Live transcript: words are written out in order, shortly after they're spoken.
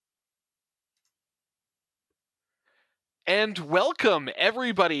And welcome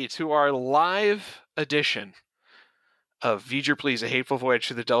everybody to our live edition of V'ger Please, A Hateful Voyage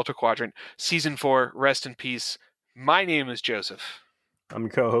to the Delta Quadrant, Season 4, Rest in Peace. My name is Joseph. I'm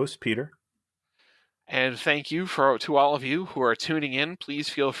your co-host, Peter. And thank you to all of you who are tuning in. Please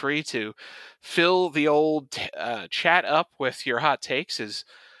feel free to fill the old chat up with your hot takes as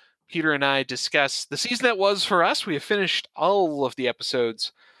Peter and I discuss the season that was for us. We have finished all of the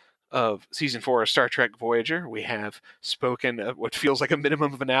episodes of Season 4 of Star Trek Voyager. We have spoken what feels like a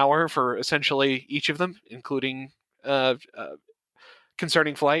minimum of an hour for essentially each of them, including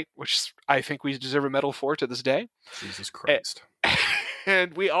Concerning Flight, which I think we deserve a medal for to this day. Jesus Christ.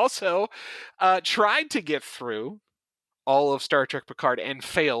 And we also tried to get through all of Star Trek Picard and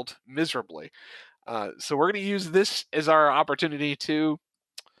failed miserably. So we're going to use this as our opportunity to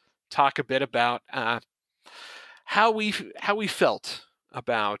talk a bit about how we felt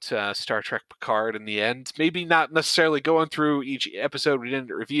about Star Trek Picard in the end. Maybe not necessarily going through each episode we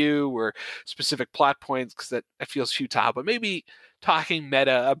didn't review or specific plot points because that feels futile, but maybe talking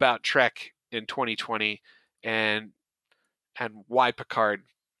meta about Trek in 2020 and why Picard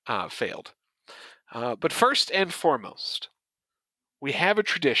failed. But first and foremost, we have a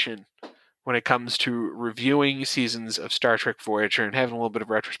tradition when it comes to reviewing seasons of Star Trek Voyager and having a little bit of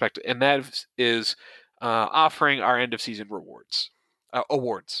retrospective, and that is offering our end of season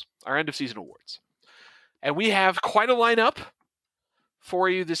awards, our end of season awards. And we have quite a lineup for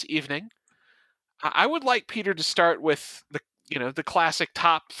you this evening. I would like Peter to start with the classic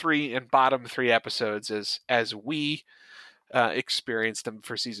top 3 and bottom 3 episodes as we experienced them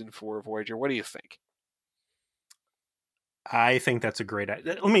for season 4 of Voyager. What do you think? I think that's a great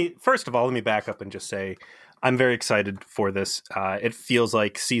idea. First of all, let me back up and just say I'm very excited for this. It feels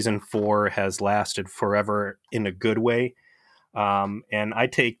like season 4 has lasted forever in a good way. And I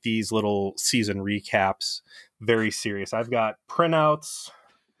take these little season recaps very serious. I've got printouts,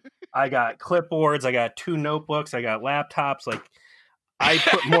 I got clipboards, I got 2 notebooks, I got laptops. Like, I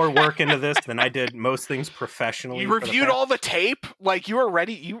put more work into this than I did most things professionally. You reviewed all the tape? Like, you were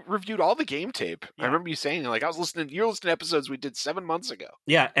ready. You reviewed all the game tape. Yeah. I remember you saying, like, you're listening to episodes we did 7 months ago.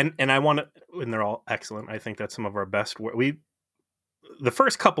 Yeah, and I want to, and they're all excellent. I think that's some of our best work. The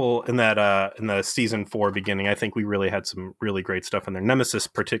first couple in that in the season 4 beginning, I think we really had some really great stuff in there. Nemesis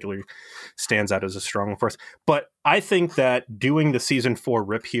particularly stands out as a strong one for us. But I think that doing the season 4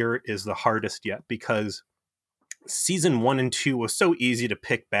 rip here is the hardest yet, because season 1 and 2 was so easy to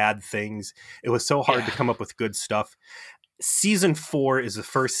pick bad things. It was so hard to come up with good stuff. Season 4 is the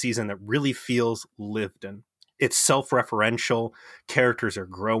first season that really feels lived in. It's self-referential. Characters are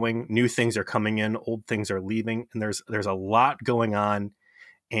growing. New things are coming in. Old things are leaving. And there's a lot going on.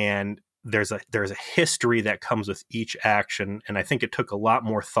 And there's a history that comes with each action. And I think it took a lot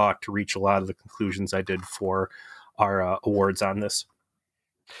more thought to reach a lot of the conclusions I did for our awards on this.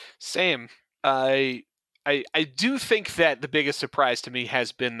 Same. I do think that the biggest surprise to me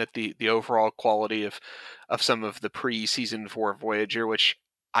has been that the overall quality of some of the pre-season 4 Voyager, which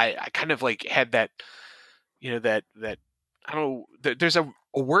I kind of like had that, that I don't know, there's a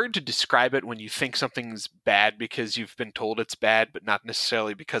word to describe it when you think something's bad because you've been told it's bad, but not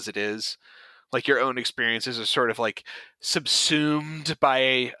necessarily because it is. Like, your own experiences are sort of like subsumed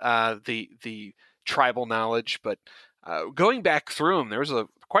by the tribal knowledge. But going back through them, there was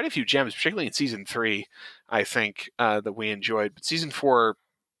quite a few gems, particularly in season 3, I think, that we enjoyed. But season 4,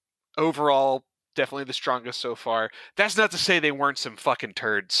 overall, definitely the strongest so far. That's not to say they weren't some fucking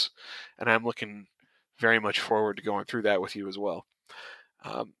turds, and I'm looking very much forward to going through that with you as well.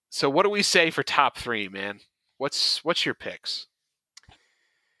 So what do we say for top 3, man? What's your picks?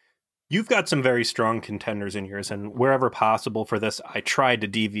 You've got some very strong contenders in yours, and wherever possible for this, I tried to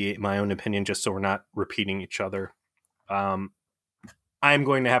deviate my own opinion just so we're not repeating each other. I'm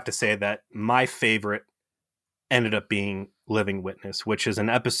going to have to say that my favorite ended up being Living Witness, which is an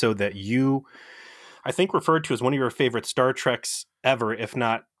episode that you, I think, referred to as one of your favorite Star Treks ever, if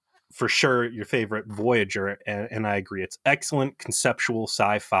not for sure your favorite Voyager. And I agree. It's excellent conceptual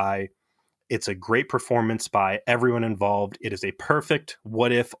sci-fi. It's a great performance by everyone involved. It is a perfect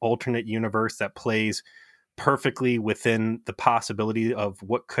what-if alternate universe that plays perfectly within the possibility of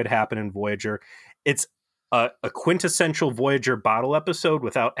what could happen in Voyager. It's a quintessential Voyager bottle episode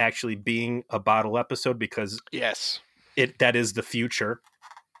without actually being a bottle episode, because that is the future,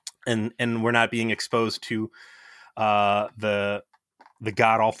 and we're not being exposed to the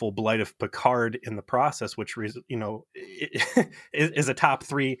god-awful blight of Picard in the process, which is a top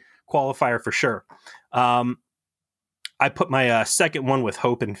 3 qualifier for sure. I put my second one with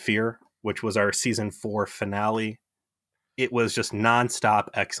Hope and Fear, which was our season 4 finale. it was just nonstop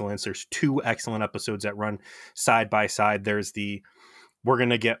excellence. There's 2 excellent episodes that run side by side. There's the we're going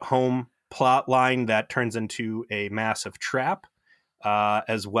to get home plot line that turns into a massive trap,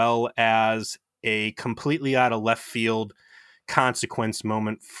 as well as a completely out of left field consequence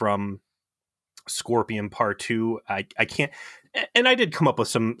moment from Scorpion Part 2. I can't, and I did come up with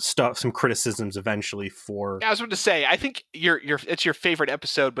some criticisms eventually for. I was going to say, I think it's your favorite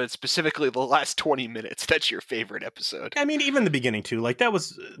episode, but specifically the last 20 minutes. That's your favorite episode. I mean, even the beginning too. Like that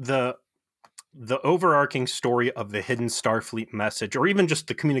was the overarching story of the hidden Starfleet message, or even just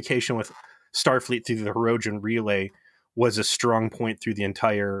the communication with Starfleet through the Hirogen relay, was a strong point through the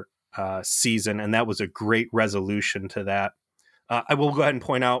entire season, and that was a great resolution to that. I will go ahead and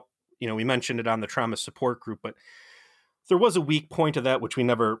point out, we mentioned it on the trauma support group, but there was a weak point of that which we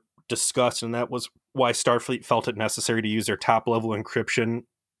never discussed, and that was why Starfleet felt it necessary to use their top-level encryption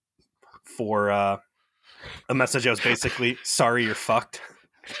for a message that was basically, sorry, you're fucked.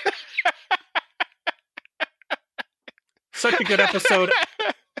 Such a good episode.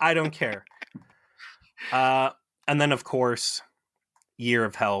 I don't care. And then, of course, Year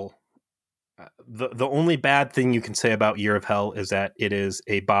of Hell. The only bad thing you can say about Year of Hell is that it is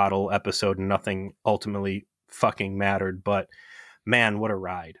a bottle episode and nothing ultimately fucking mattered. But man, what a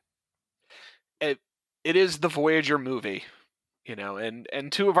ride. It is the Voyager movie,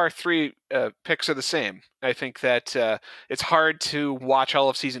 and 2 of our 3 picks are the same. I think that it's hard to watch all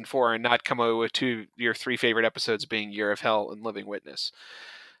of season 4 and not come away with 2 your 3 favorite episodes being Year of Hell and Living Witness.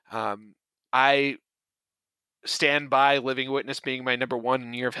 I stand by Living Witness being my number 1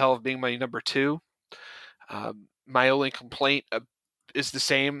 and Year of Hell being my number 2. My only complaint is the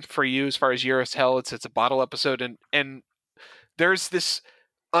same for you as far as Year of Hell. It's a bottle episode, and there's this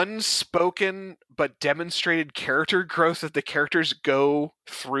unspoken but demonstrated character growth that the characters go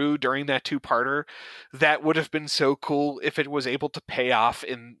through during that 2-parter that would have been so cool if it was able to pay off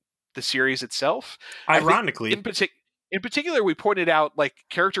in the series itself. Ironically, in particular, we pointed out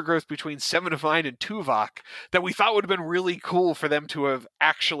character growth between Seven of Nine and Tuvok that we thought would have been really cool for them to have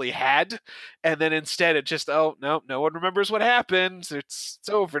actually had, and then instead it just, oh no one remembers what happened. It's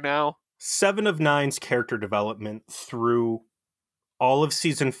over now. Seven of Nine's character development through all of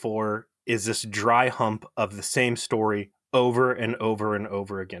season 4 is this dry hump of the same story over and over and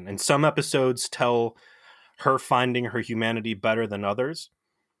over again. And some episodes tell her finding her humanity better than others.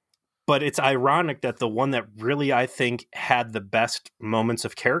 But it's ironic that the one that really, I think, had the best moments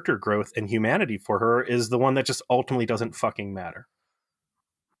of character growth and humanity for her is the one that just ultimately doesn't fucking matter.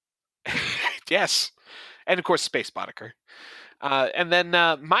 Yes. And of course, Space Boddicker. And then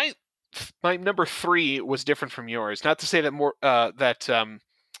my number 3 was different from yours. Not to say that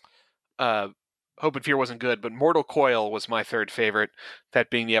Hope and Fear wasn't good, but Mortal Coil was my 3rd favorite.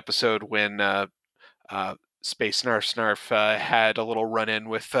 That being the episode when Space Snarf had a little run-in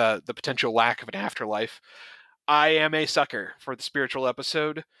with the potential lack of an afterlife. I am a sucker for the spiritual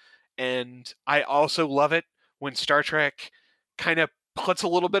episode, and I also love it when Star Trek kind of puts a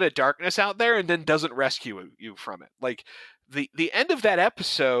little bit of darkness out there and then doesn't rescue you from it. The end of that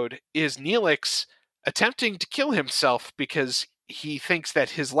episode is Neelix attempting to kill himself because he thinks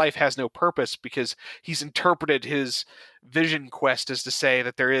that his life has no purpose, because he's interpreted his vision quest as to say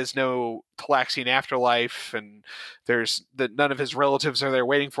that there is no Talaxian afterlife, and that none of his relatives are there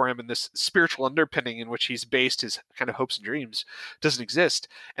waiting for him, and this spiritual underpinning in which he's based his kind of hopes and dreams doesn't exist.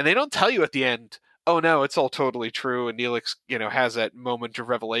 And they don't tell you at the end, oh no, it's all totally true, and Neelix, has that moment of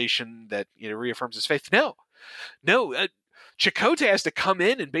revelation that, reaffirms his faith. No. Chakotay has to come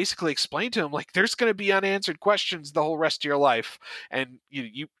in and basically explain to him, there's going to be unanswered questions the whole rest of your life, and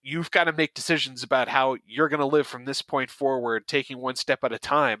you've got to make decisions about how you're going to live from this point forward, taking one step at a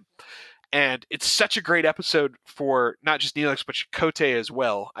time. And it's such a great episode for not just Neelix, but Chakotay as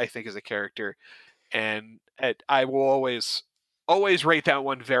well, I think, as a character. And I will always rate that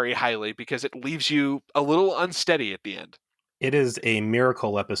one very highly because it leaves you a little unsteady at the end. It is a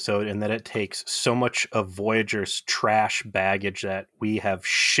miracle episode in that it takes so much of Voyager's trash baggage that we have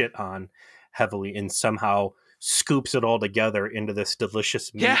shit on heavily and somehow scoops it all together into this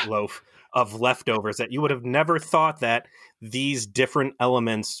delicious meatloaf of leftovers that you would have never thought that these different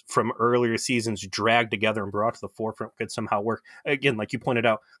elements from earlier seasons dragged together and brought to the forefront could somehow work. Again, like you pointed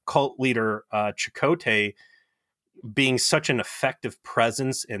out, cult leader Chakotay being such an effective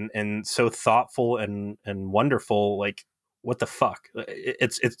presence and so thoughtful and wonderful, what the fuck?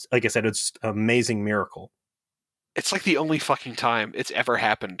 It's like I said, it's an amazing miracle. It's like the only fucking time it's ever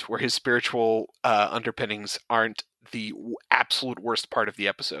happened where his spiritual underpinnings aren't the absolute worst part of the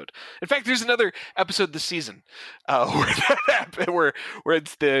episode. In fact, there's another episode this season where that happened, where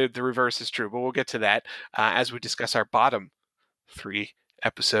it's the reverse is true. But we'll get to that as we discuss our bottom 3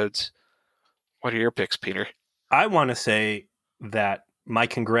 episodes. What are your picks, Peter? I want to say that my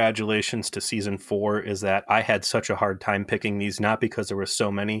congratulations to season 4 is that I had such a hard time picking these, not because there were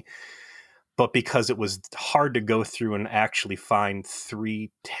so many, but because it was hard to go through and actually find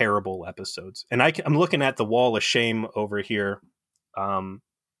 3 terrible episodes. And I'm looking at the wall of shame over here.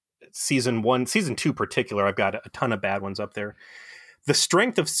 Season 1, season 2 particular, I've got a ton of bad ones up there. The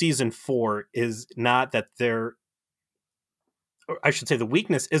strength of season 4 is not that I should say the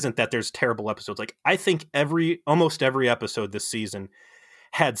weakness isn't that there's terrible episodes. Like, I think almost every episode this season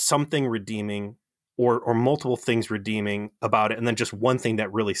had something redeeming or multiple things redeeming about it, and then just one thing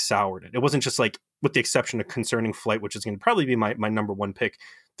that really soured it. It wasn't just like, with the exception of Concerning Flight, which is going to probably be my number 1 pick.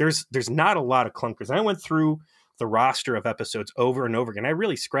 There's not a lot of clunkers. And I went through the roster of episodes over and over again. I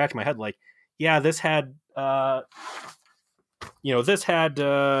really scratched my head like, yeah, this had a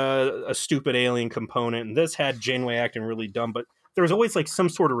stupid alien component, and this had Janeway acting really dumb, but there was always like some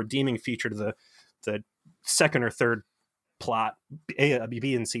sort of redeeming feature to the second or third plot,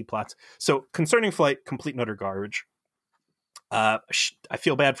 B and C plots. So Concerning Flight, complete and utter garbage. I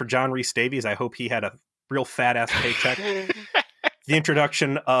feel bad for John Rhys Davies. I hope he had a real fat ass paycheck. The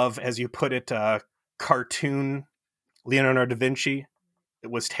introduction of, as you put it, cartoon Leonardo da Vinci,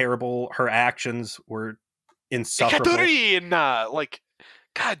 it was terrible. Her actions were insufferable. And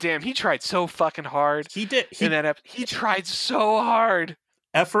God damn, he tried so fucking hard. He did. He tried so hard.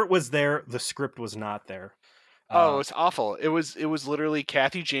 Effort was there. The script was not there. It's awful. It was literally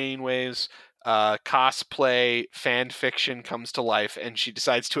Kathy Janeway's cosplay fan fiction comes to life, and she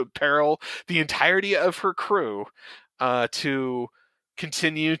decides to imperil the entirety of her crew to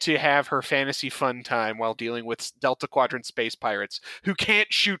continue to have her fantasy fun time while dealing with Delta Quadrant space pirates who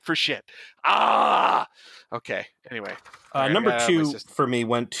can't shoot for shit. Okay. Anyway, number 2 for me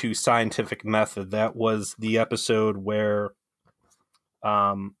went to Scientific Method. That was the episode where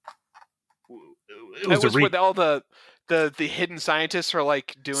it was where all the hidden scientists are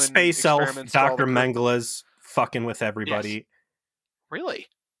like doing Space Elf, Dr. Mengele's fucking with everybody. Yes. Really?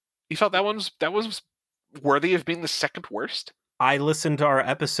 You felt that was worthy of being the second worst? I listened to our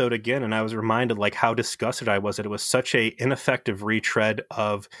episode again, and I was reminded like how disgusted I was that it was such a ineffective retread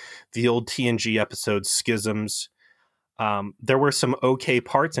of the old TNG episode Schisms. There were some okay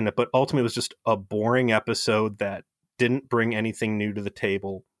parts in it, but ultimately it was just a boring episode that didn't bring anything new to the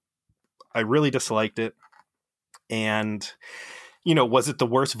table. I really disliked it. And, was it the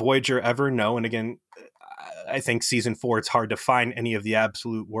worst Voyager ever? No. And again, I think season 4, it's hard to find any of the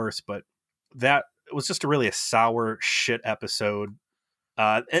absolute worst, but that was just a sour shit episode.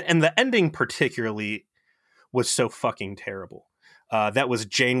 And the ending particularly was so fucking terrible. That was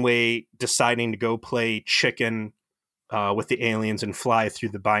Janeway deciding to go play chicken with the aliens and fly through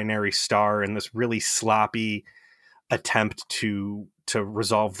the binary star in this really sloppy attempt to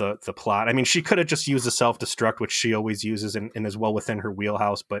resolve the plot. I mean, she could have just used the self-destruct, which she always uses and is well within her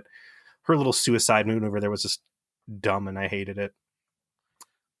wheelhouse, but her little suicide maneuver there was just dumb, and I hated it.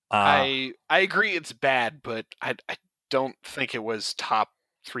 I agree it's bad, but I don't think it was top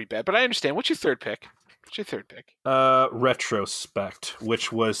 3 bad. But I understand. What's your third pick? Retrospect,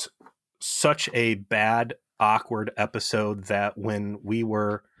 which was such a bad, awkward episode that when we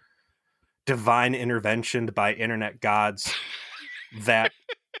were divine interventioned by internet gods that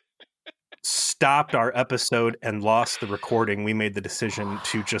stopped our episode and lost the recording, we made the decision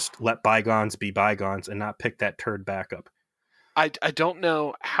to just let bygones be bygones and not pick that turd back up. I don't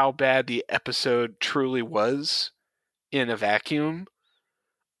know how bad the episode truly was in a vacuum,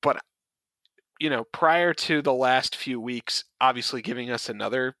 but prior to the last few weeks obviously giving us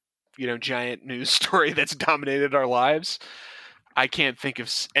another giant news story that's dominated our lives, I can't think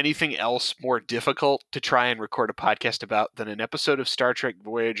of anything else more difficult to try and record a podcast about than an episode of Star Trek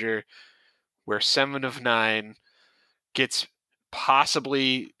Voyager where 7 of 9 gets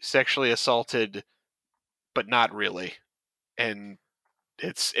possibly sexually assaulted, but not really. And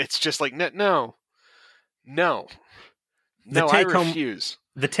it's just like, no, I refuse.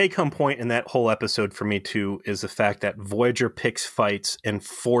 The take-home point in that whole episode for me, too, is the fact that Voyager picks fights and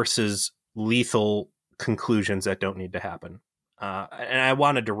forces lethal conclusions that don't need to happen. And I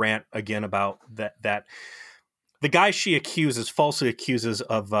wanted to rant again about that the guy she falsely accuses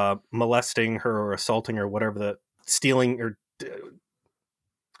of molesting her or assaulting her, whatever, stealing or,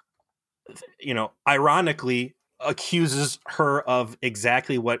 ironically accuses her of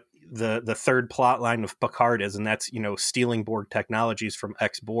exactly what the third plot line of Picard is, and that's, stealing Borg technologies from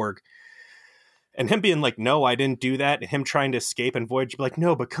ex-Borg. And him being like, no, I didn't do that. And him trying to escape, and Voyager be like,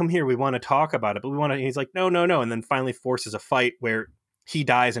 no, but come here. We want to talk about it. But we want to. He's like, no, no, no. And then finally forces a fight where he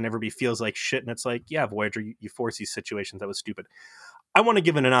dies and everybody feels like shit. And it's like, yeah, Voyager, you force these situations. That was stupid. I want to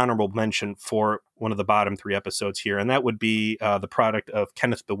give an honorable mention for one of the bottom 3 episodes here. And that would be the product of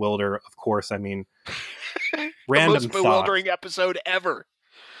Kenneth Bewilder. Of course, I mean, random the most bewildering episode ever.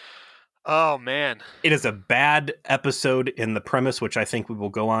 Oh, man. It is a bad episode in the premise, which I think we will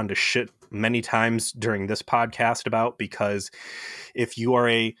go on to shit many times during this podcast about, because if you are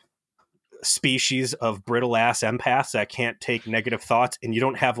a species of brittle ass empaths that can't take negative thoughts, and you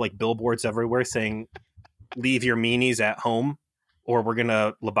don't have like billboards everywhere saying, leave your meanies at home or we're going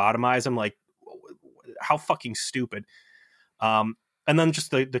to lobotomize them, like, how fucking stupid. And then just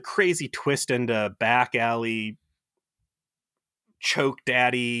the crazy twist into back alley, choke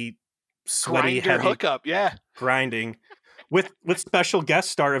daddy, sweaty Grinder heavy hookup, yeah, grinding with special guest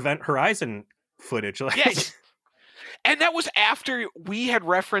star Event Horizon footage. Yes. And that was after we had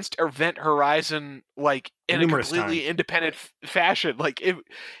referenced Event Horizon like in numerous a completely times. independent fashion. Like, it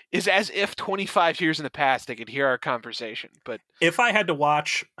is as if 25 years in the past they could hear our conversation. But if I had to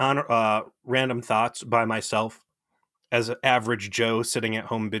watch on Random Thoughts by myself as an average Joe sitting at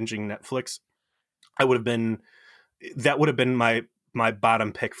home binging Netflix, that would have been my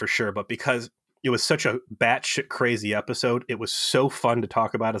bottom pick for sure. But because it was such a batshit crazy episode, it was so fun to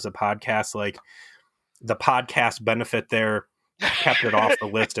talk about as a podcast. Like, the podcast benefit there kept it off the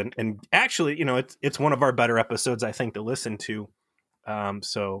list. And actually, it's one of our better episodes, I think, to listen to.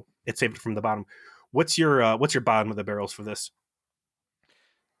 So it saved it from the bottom. What's your bottom of the barrels for this?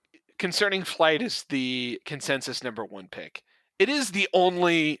 Concerning Flight is the consensus number 1 pick. It is the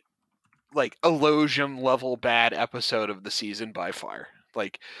only like Elogium level bad episode of the season by far.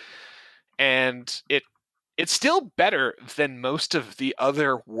 Like, and it's still better than most of the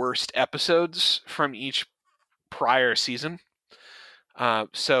other worst episodes from each prior season.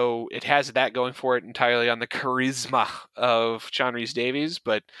 So it has that going for it entirely on the charisma of John Rhys-Davies,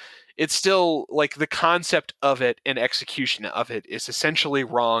 but it's still like the concept of it and execution of it is essentially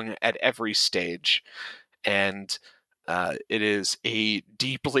wrong at every stage. And it is a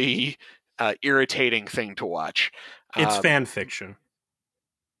deeply irritating thing to watch. It's fan fiction.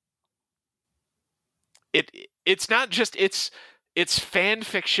 It's not just it's fan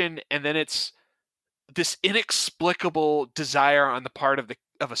fiction, and then it's this inexplicable desire on the part of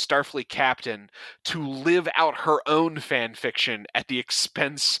a Starfleet captain to live out her own fan fiction at the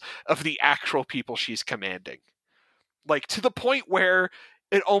expense of the actual people she's commanding. Like, to the point where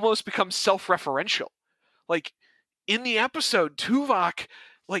it almost becomes self-referential. Like, in the episode, Tuvok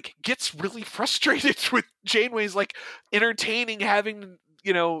like gets really frustrated with Janeway's like entertaining having,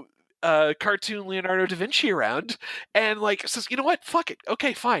 cartoon Leonardo da Vinci around, and like says, you know what, fuck it,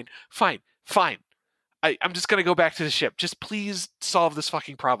 okay, fine, I'm just gonna go back to the ship, just please solve this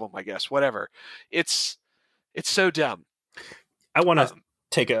fucking problem, I guess, whatever. It's so dumb. I want to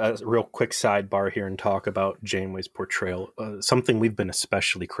take a real quick sidebar here and talk about Janeway's portrayal. Something we've been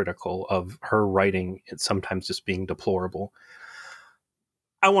especially critical of her writing, and sometimes just being deplorable.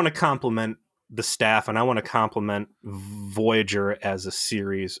 I want to compliment the staff, and I want to compliment Voyager as a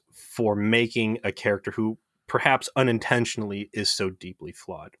series for making a character who perhaps unintentionally is so deeply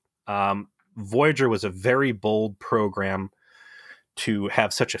flawed. Voyager was a very bold program to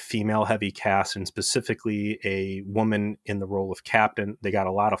have such a female heavy cast, and specifically a woman in the role of captain. They got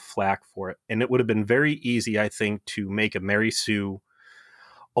a lot of flack for it. And it would have been very easy, I think, to make a Mary Sue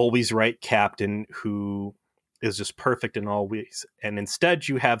always right captain who is just perfect in all ways. And instead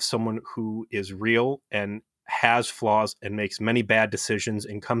you have someone who is real and has flaws and makes many bad decisions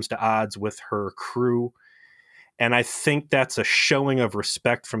and comes to odds with her crew. And I think that's a showing of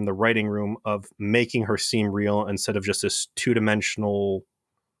respect from the writing room of making her seem real instead of just this two-dimensional,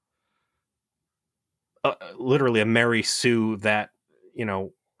 literally a Mary Sue that,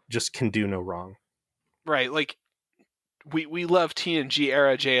 just can do no wrong. Right. Like, we love TNG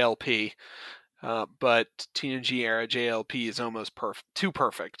era JLP, but TNG era JLP is almost too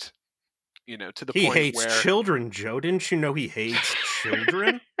perfect, to the point where... He hates children, Joe. Didn't you know he hates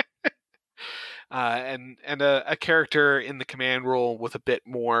children? And a character in the command role with a bit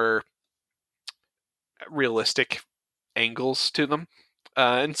more realistic angles to them.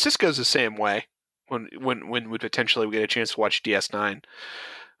 And Sisko's the same way when we potentially get a chance to watch DS9.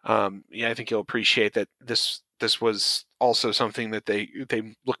 I think you'll appreciate that this was also something that they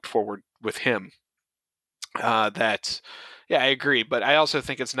looked forward with him. I agree, but I also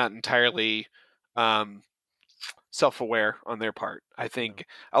think it's not entirely self-aware on their part. I think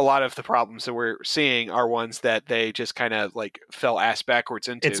a lot of the problems that we're seeing are ones that they just kind of like fell ass backwards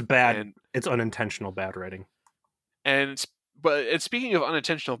into. It's bad. It's unintentional bad writing. But speaking of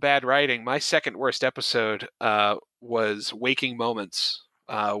unintentional bad writing, my second worst episode was Waking Moments,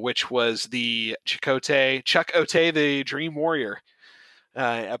 which was the Chuck Ote, the Dream Warrior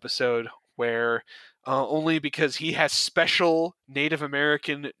episode, where only because he has special Native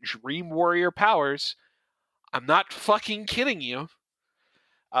American Dream Warrior powers, I'm not fucking kidding you,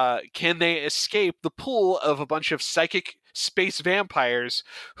 can they escape the pull of a bunch of psychic space vampires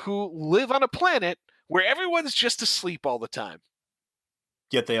who live on a planet where everyone's just asleep all the time.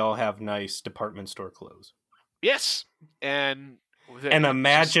 Yet they all have nice department store clothes. Yes. And a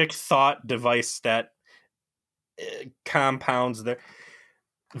magic thought device that compounds their...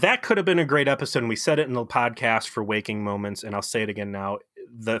 That could have been a great episode, and we said it in the podcast for Waking Moments, and I'll say it again now.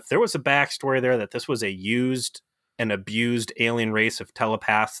 There was a backstory there that this was a used and abused alien race of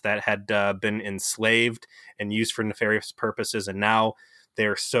telepaths that had been enslaved and used for nefarious purposes, and now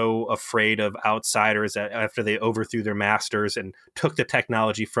they're so afraid of outsiders that after they overthrew their masters and took the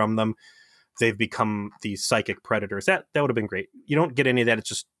technology from them, they've become these psychic predators. That would have been great. You don't get any of that. It's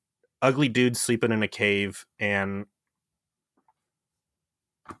just ugly dudes sleeping in a cave, and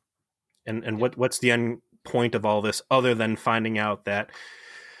what's the end point of all this other than finding out that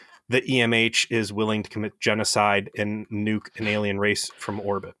the EMH is willing to commit genocide and nuke an alien race from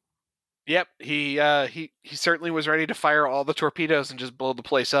orbit? Yep, he certainly was ready to fire all the torpedoes and just blow the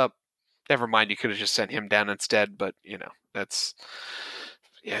place up. Never mind, you could have just sent him down instead, but that's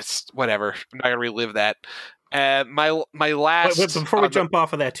whatever. I'm not gonna relive that. My last. But before we jump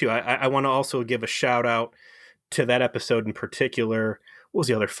off of that too, I want to also give a shout out to that episode in particular. What was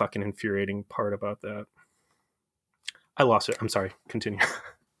the other fucking infuriating part about that? I lost it. I'm sorry. Continue.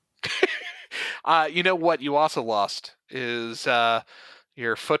 You know what you also lost is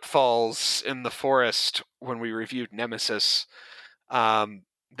your footfalls in the forest when we reviewed Nemesis.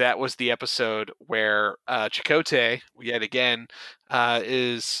 That was the episode where Chakotay, yet again,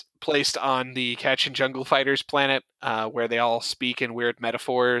 is placed on the Kachin Jungle Fighters planet, where they all speak in weird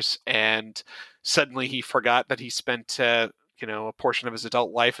metaphors, and suddenly he forgot that he spent a portion of his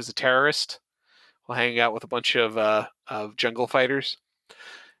adult life as a terrorist while hanging out with a bunch of jungle fighters.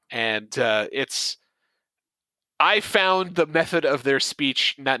 And I found the method of their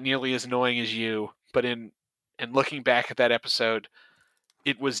speech not nearly as annoying as you, but in looking back at that episode,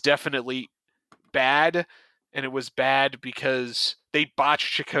 it was definitely bad, and it was bad because they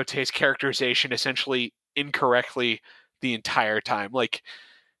botched Chakotay's characterization essentially incorrectly the entire time. Like,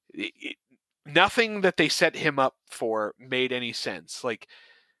 nothing that they set him up for made any sense. Like,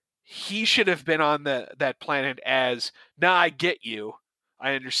 he should have been on that planet as, nah, I get you.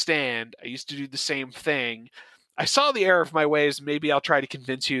 I understand. I used to do the same thing. I saw the error of my ways. Maybe I'll try to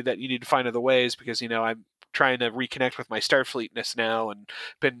convince you that you need to find other ways because, I'm trying to reconnect with my Starfleetness now and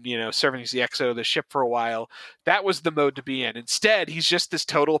been, serving as the XO of the ship for a while. That was the mode to be in. Instead, he's just this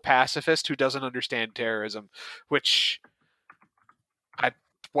total pacifist who doesn't understand terrorism, which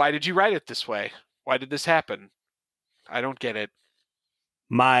why did you write it this way? Why did this happen? I don't get it.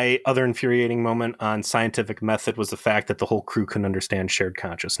 My other infuriating moment on Scientific Method was the fact that the whole crew couldn't understand shared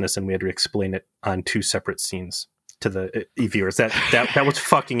consciousness, and we had to explain it on 2 separate scenes to the viewers. That was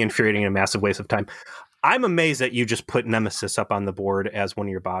fucking infuriating and a massive waste of time. I'm amazed that you just put Nemesis up on the board as one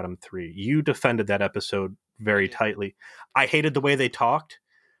of your bottom 3. You defended that episode very tightly. I hated the way they talked.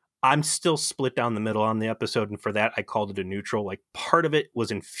 I'm still split down the middle on the episode, and for that, I called it a neutral. Like, part of it was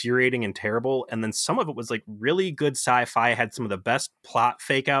infuriating and terrible, and then some of it was like really good sci-fi. Had some of the best plot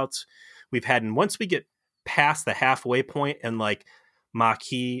fake outs we've had, and once we get past the halfway point and like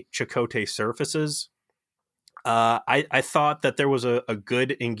Maquis Chakotay surfaces, I thought that there was a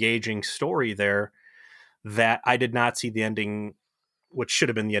good engaging story there that I did not see the ending, which should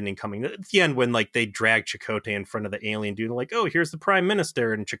have been the ending coming. At the end, when like they drag Chakotay in front of the alien dude, like, oh, here's the prime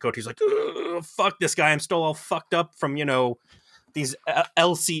minister, and Chakotay's like, fuck this guy, I'm still all fucked up from these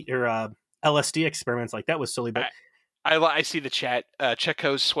LSD experiments. Like, that was silly, but I see the chat.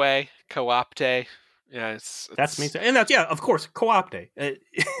 Checo's sway, co-opte. Yeah, that's me. And that's, yeah, of course, co-opte.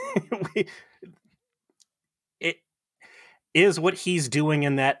 Is what he's doing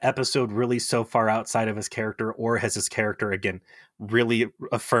in that episode really so far outside of his character, or has his character, again, really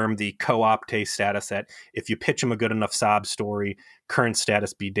affirmed the co-opte status that if you pitch him a good enough sob story, current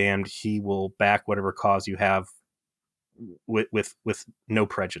status be damned, he will back whatever cause you have with no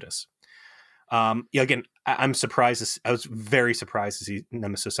prejudice. Again, I'm surprised. I was very surprised to see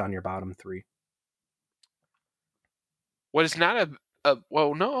Nemesis on your bottom 3. What is not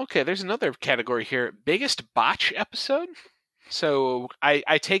Well, no, okay. There's another category here. Biggest botch episode. So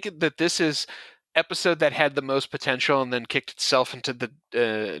I take it that this is episode that had the most potential and then kicked itself into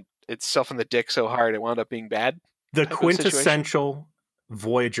itself in the dick so hard it wound up being bad. The Type of situation. quintessential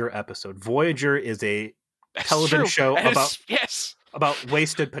Voyager episode. Voyager is a That's television true. show That is- about yes. about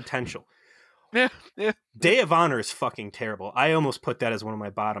wasted potential. Yeah. Day of Honor is fucking terrible. I almost put that as one of my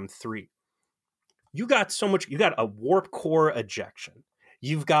bottom 3. You got so much. You got a warp core ejection.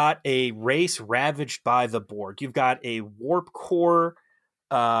 You've got a race ravaged by the Borg. You've got a warp core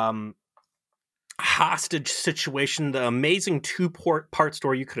hostage situation. The amazing 2-part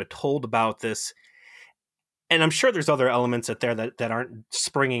story you could have told about this. And I'm sure there's other elements out there that aren't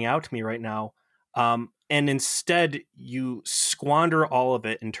springing out to me right now. And instead, you squander all of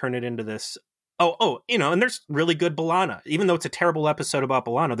it and turn it into this. And there's really good B'Elanna. Even though it's a terrible episode about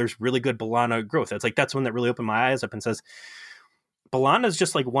B'Elanna, there's really good B'Elanna growth. That's one that really opened my eyes up and says, B'Elanna's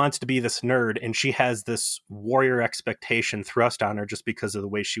just like wants to be this nerd, and she has this warrior expectation thrust on her just because of the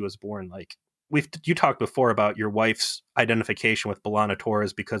way she was born. Like you talked before about your wife's identification with B'Elanna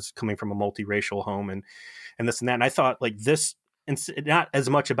Torres because coming from a multiracial home and this and that. And I thought like this, not as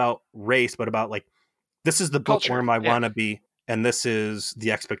much about race, but about like, this is the bookworm I want to be. And this is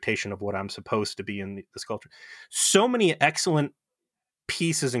the expectation of what I'm supposed to be in this culture. So many excellent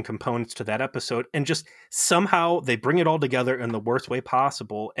pieces and components to that episode. And just somehow they bring it all together in the worst way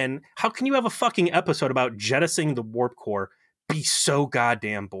possible. And how can you have a fucking episode about jettisoning the warp core be so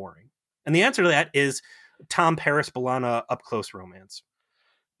goddamn boring? And the answer to that is Tom Paris B'Elanna up close romance.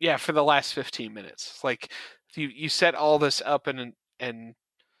 Yeah, for the last 15 minutes. Like you set all this up and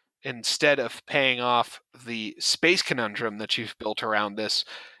instead of paying off the space conundrum that you've built around this,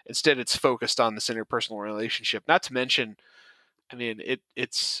 instead it's focused on this interpersonal relationship. Not to mention, I mean,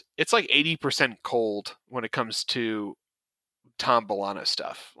 it's like 80% cold when it comes to Tom B'Elanna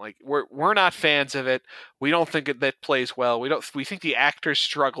stuff. Like we're not fans of it. We don't think that plays well. We think the actors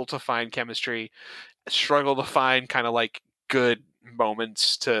struggle to find chemistry, struggle to find kind of like good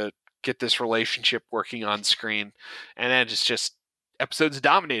moments to get this relationship working on screen, and then it's just episode's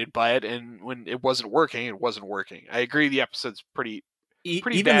dominated by it, and when it wasn't working, it wasn't working. I agree the episode's pretty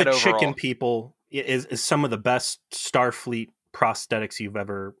even bad the overall. Chicken People is some of the best Starfleet prosthetics you've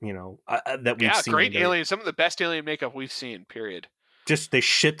ever, that we've seen. Yeah, great alien. Some of the best alien makeup we've seen, period. Just they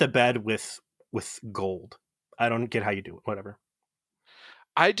shit the bed with gold. I don't get how you do it. Whatever.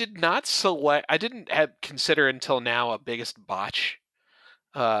 I didn't consider until now a biggest botch.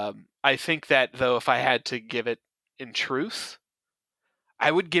 I think that though, if I had to give it in truth,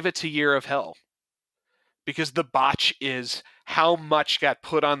 I would give it to Year of Hell, because the botch is how much got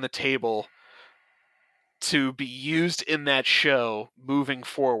put on the table to be used in that show moving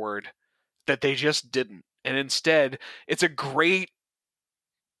forward that they just didn't. And instead, it's a great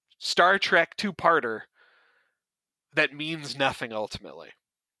Star Trek 2-parter that means nothing ultimately.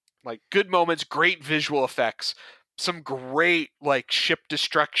 Like good moments, great visual effects, some great like ship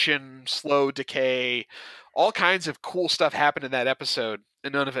destruction, slow decay, all kinds of cool stuff happened in that episode,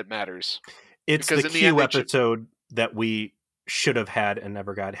 and none of it matters. It's because the Q episode that we should have had and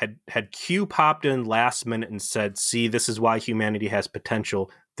never got. Had Q popped in last minute and said, "See, this is why humanity has potential.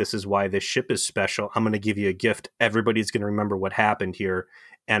 This is why this ship is special. I'm going to give you a gift. Everybody's going to remember what happened here,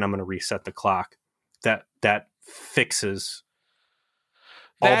 and I'm going to reset the clock." That fixes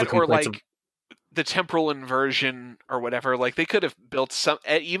all the complaints. Or like the temporal inversion or whatever. Like they could have built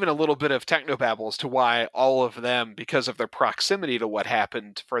even a little bit of technobabble as to why all of them, because of their proximity to what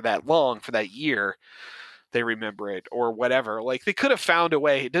happened for that year, they remember it or whatever. Like they could have found a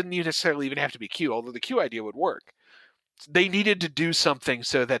way. It doesn't necessarily even have to be Q, although the Q idea would work. They needed to do something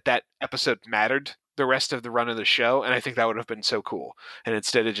so that episode mattered the rest of the run of the show, and I think that would have been so cool. And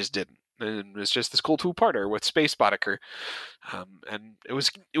instead it just didn't. And it's just this cool 2-parter with Space Boddicker. And it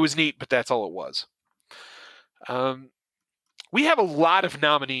was neat, but that's all it was. We have a lot of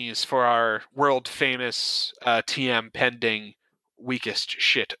nominees for our world famous TM pending Weakest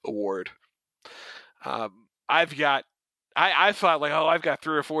Shit Award. I thought like, oh, I've got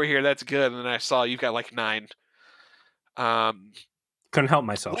 3 or 4 here. That's good. And then I saw you've got like 9. Couldn't help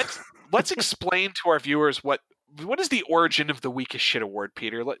myself. Let's explain to our viewers what is the origin of the Weakest Shit Award,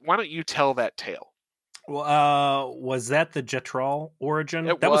 Peter? Why don't you tell that tale? Well, was that the Jetral origin?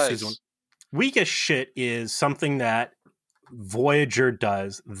 That was season 1. Weakest Shit is something that Voyager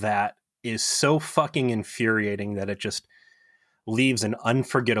does that is so fucking infuriating that it just leaves an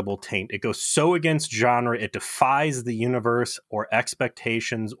unforgettable taint. It goes so against genre, it defies the universe or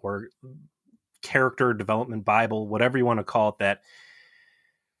expectations or character development Bible, whatever you want to call it, that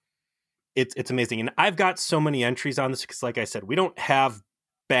it's amazing. And I've got so many entries on this because, like I said, we don't have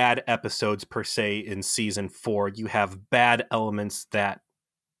bad episodes per se in season 4. You have bad elements that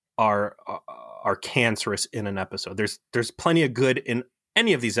are cancerous in an episode. There's plenty of good in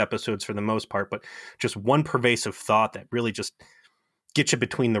any of these episodes for the most part, but just one pervasive thought that really just gets you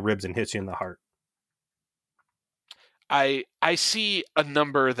between the ribs and hits you in the heart. I see a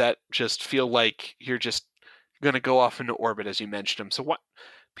number that just feel like you're just going to go off into orbit as you mentioned them. So what,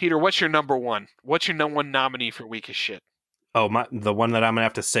 Peter, what's your number one? What's your number one nominee for weakest shit? Oh, the one that I'm going to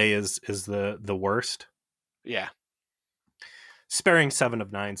have to say is the worst. Yeah. Sparing 7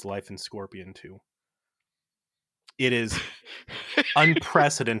 of 9's life in Scorpion 2. It is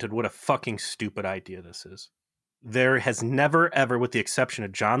unprecedented what a fucking stupid idea this is. There has never, ever, with the exception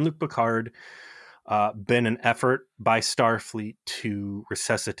of Jean-Luc Picard, been an effort by Starfleet to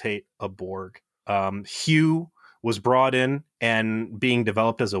resuscitate a Borg. Hugh was brought in and being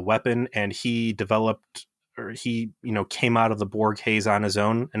developed as a weapon, and he came out of the Borg haze on his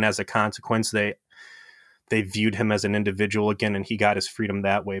own, and as a consequence, they viewed him as an individual again, and he got his freedom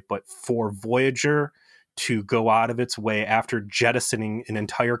that way. But for Voyager to go out of its way after jettisoning an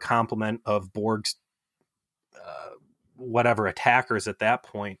entire complement of Borg's whatever attackers at that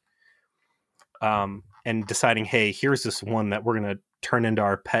point, and deciding, hey, here's this one that we're going to turn into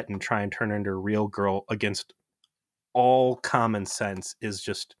our pet and try and turn into a real girl against all common sense, is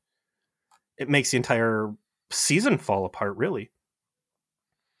just, it makes the entire season fall apart, really.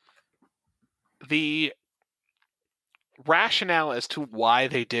 The rationale as to why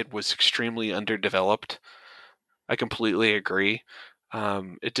they did was extremely underdeveloped. I completely agree.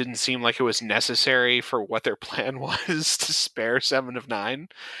 It didn't seem like it was necessary for what their plan was to spare 7 of 9.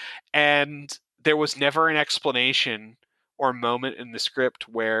 And there was never an explanation or moment in the script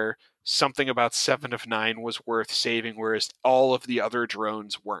where something about 7 of 9 was worth saving, whereas all of the other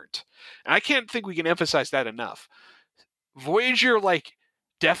drones weren't. And I can't think we can emphasize that enough. Voyager,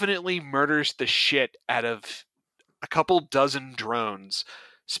 definitely murders the shit out of a couple dozen drones,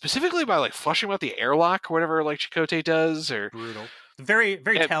 specifically by flushing out the airlock or whatever Chakotay does. Or brutal. Very,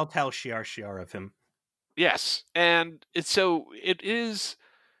 very telltale shiar of him. Yes. And it is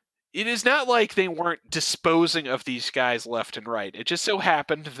not like they weren't disposing of these guys left and right. It just so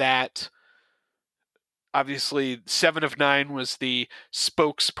happened that obviously 7 of 9 was the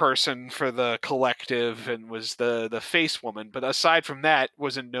spokesperson for the collective and was the face woman, but aside from that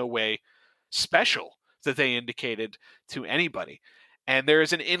was in no way special that they indicated to anybody. And there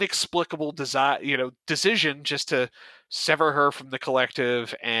is an inexplicable decision just to sever her from the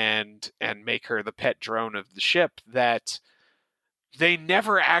collective and make her the pet drone of the ship that they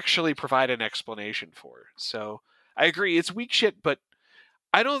never actually provide an explanation for. So I agree, it's weak shit, but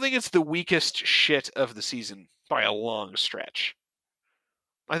I don't think it's the weakest shit of the season by a long stretch.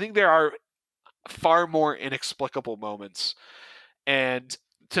 I think there are far more inexplicable moments. And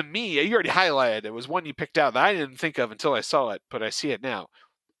to me, you already highlighted, it was one you picked out that I didn't think of until I saw it, but I see it now.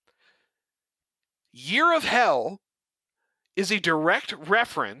 Year of Hell is a direct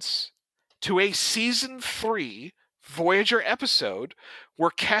reference to a season 3 Voyager episode where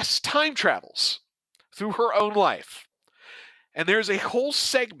Kes time travels through her own life. And there's a whole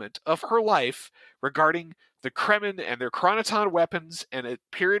segment of her life regarding the Kremen and their chronoton weapons and a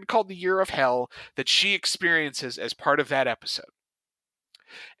period called the Year of Hell that she experiences as part of that episode.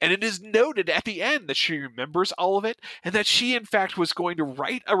 And it is noted at the end that she remembers all of it and that she, in fact, was going to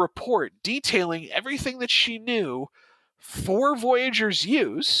write a report detailing everything that she knew for Voyager's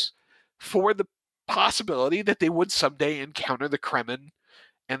use for the possibility that they would someday encounter the Kremen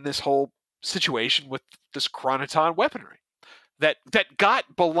and this whole situation with this chronoton weaponry that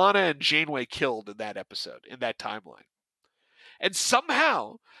got B'Elanna and Janeway killed in that episode, in that timeline. And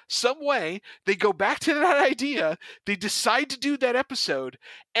somehow, some way, they go back to that idea, they decide to do that episode,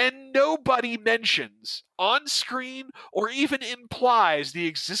 and nobody mentions on screen or even implies the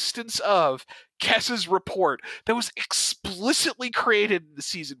existence of Kes's report that was explicitly created in the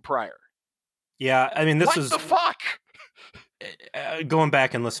season prior. Yeah, I mean, what the fuck? Going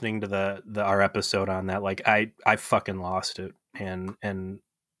back and listening to our episode on that, I fucking lost it, and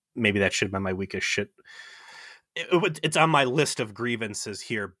maybe that should have been my weakest shit. It's on my list of grievances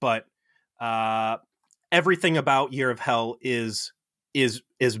here, but everything about Year of Hell is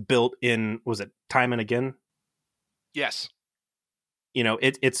built in. Was it Time and Again? Yes.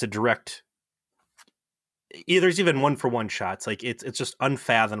 It's a direct. There's even one-for-one shots. It's just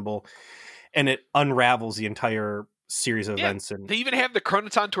unfathomable, and it unravels the entire series of events. And they even have the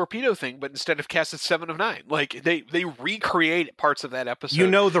chronoton torpedo thing, but instead of cast it's 7 of 9. They recreate parts of that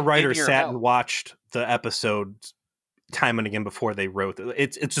episode. The writer sat and watched the episode time and again before they wrote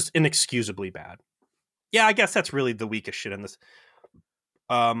it. It's just inexcusably bad. Yeah, I guess that's really the weakest shit in this.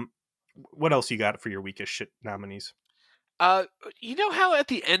 What else you got for your weakest shit nominees? You know how at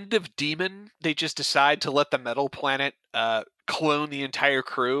the end of Demon they just decide to let the Metal Planet clone the entire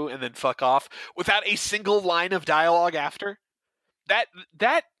crew and then fuck off without a single line of dialogue after?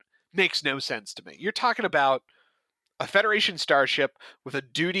 That makes no sense to me. You're talking about a Federation starship with a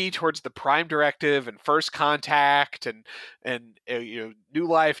duty towards the Prime Directive and First Contact and new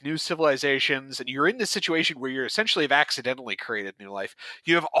life, new civilizations, and you're in this situation where you're essentially have accidentally created new life.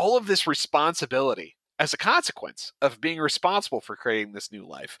 You have all of this responsibility as a consequence of being responsible for creating this new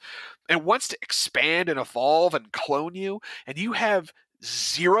life, and wants to expand and evolve and clone you, and you have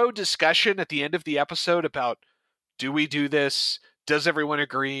zero discussion at the end of the episode about, do we do this? Does everyone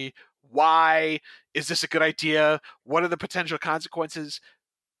agree? Why? Is this a good idea? What are the potential consequences?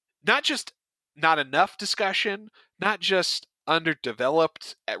 Not just not enough discussion, not just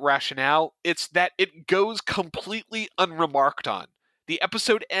underdeveloped rationale. It's that it goes completely unremarked on. The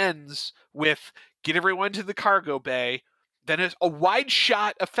episode ends with get everyone to the cargo bay. Then it's a wide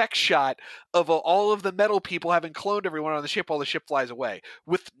shot, effect shot of all of the metal people having cloned everyone on the ship while the ship flies away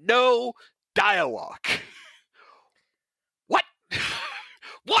with no dialogue. What?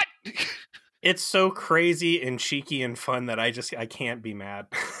 What? It's so crazy and cheeky and fun that I can't be mad.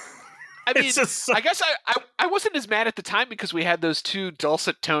 I mean, I guess I wasn't as mad at the time because we had those two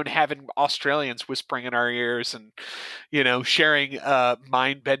dulcet tone having Australians whispering in our ears and, sharing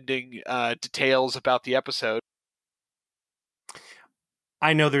mind bending details about the episode.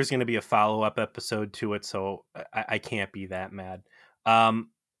 I know there's going to be a follow-up episode to it, so I can't be that mad.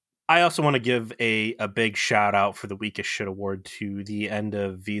 I also want to give a big shout out for the weakest shit award to the end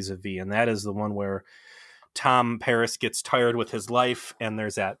of Vis-a-Vis, and that is the one where Tom Paris gets tired with his life, and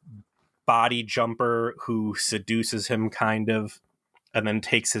there's that body jumper who seduces him kind of, and then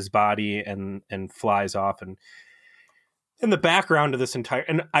takes his body and flies off. And in the background of this entire,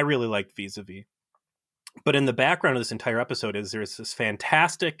 and I really liked Vis-a-Vis, but in the background of this entire episode there's this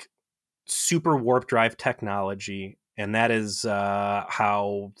fantastic super warp drive technology. And that is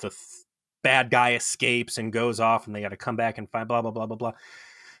how the bad guy escapes and goes off, and they got to come back and find blah, blah, blah, blah, blah.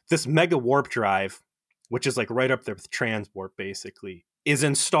 This mega warp drive, which is like right up there with transport, basically, is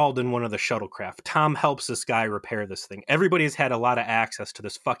installed in one of the shuttlecraft. Tom helps this guy repair this thing. Everybody's had a lot of access to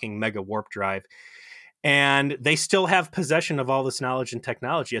this fucking mega warp drive, and they still have possession of all this knowledge and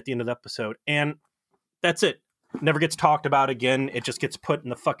technology at the end of the episode. And that's it. Never gets talked about again. It just gets put in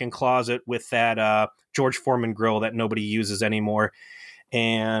the fucking closet with that George Foreman grill that nobody uses anymore.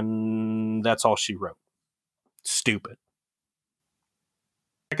 And that's all she wrote. Stupid.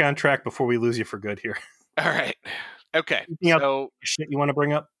 Back on track before we lose you for good here. All right. Okay. So shit you want to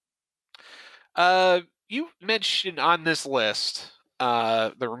bring up? You mentioned on this list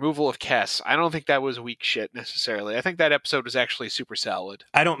the removal of Kes. I don't think that was weak shit necessarily. I think that episode was actually super solid.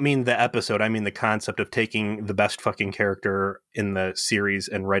 I don't mean the episode. I mean the concept of taking the best fucking character in the series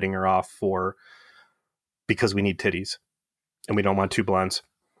and writing her off because we need titties and we don't want two blondes.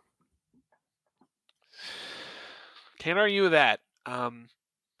 Can't argue with that.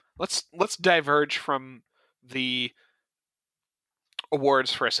 Let's diverge from the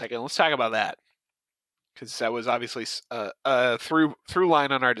awards for a second. Let's talk about that. Because that was obviously a through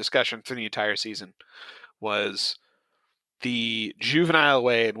line on our discussion through the entire season, was the juvenile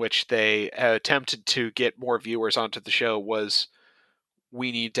way in which they attempted to get more viewers onto the show was,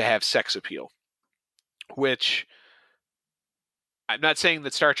 we need to have sex appeal. Which, I'm not saying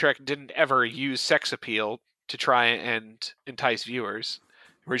that Star Trek didn't ever use sex appeal to try and entice viewers.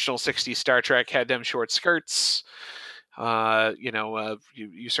 Original 60s Star Trek had them short skirts.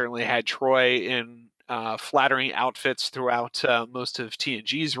 You certainly had Troy in flattering outfits throughout most of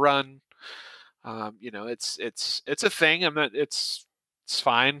TNG's run. It's a thing. It's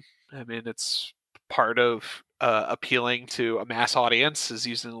fine. I mean, it's part of appealing to a mass audience, is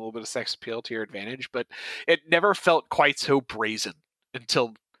using a little bit of sex appeal to your advantage, but it never felt quite so brazen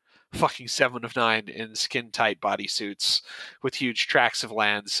until fucking 7 of 9 in skin-tight bodysuits with huge tracts of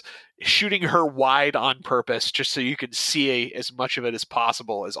lands, shooting her wide on purpose just so you can see as much of it as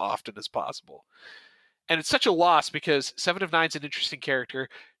possible, as often as possible. And it's such a loss because 7 of 9's an interesting character,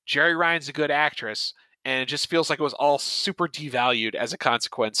 Jeri Ryan's a good actress, and it just feels like it was all super devalued as a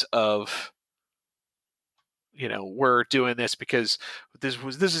consequence of, we're doing this because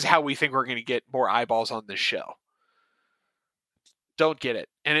this is how we think we're going to get more eyeballs on this show. Don't get it.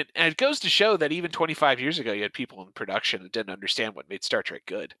 And it goes to show that even 25 years ago, you had people in production that didn't understand what made Star Trek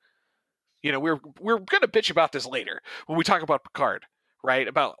good. We're going to bitch about this later when we talk about Picard, right?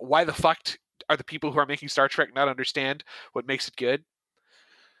 About why the fuck are the people who are making Star Trek not understand what makes it good?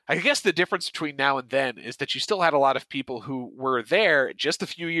 I guess the difference between now and then is that you still had a lot of people who were there just a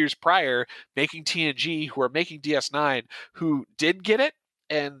few years prior making TNG, who are making DS9, who did get it.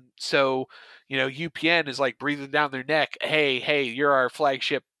 And so, UPN is like breathing down their neck. Hey, you're our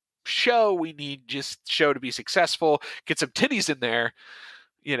flagship show. We need just show to be successful. Get some titties in there,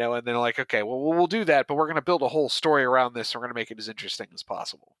 and they're like, okay, well, we'll do that, but we're going to build a whole story around this. And we're going to make it as interesting as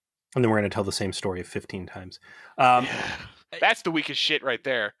possible. And then we're going to tell the same story 15 times. That's the weakest shit right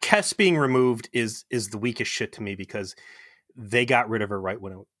there. Kes being removed is the weakest shit to me because they got rid of her right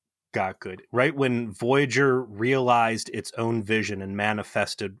when it got good. Right when Voyager realized its own vision and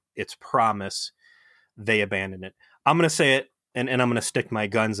manifested its promise, they abandoned it. I'm going to say it, and I'm going to stick my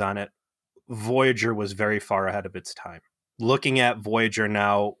guns on it. Voyager was very far ahead of its time. Looking at Voyager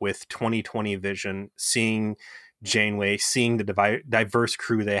now with 2020 vision, seeing Janeway, seeing the diverse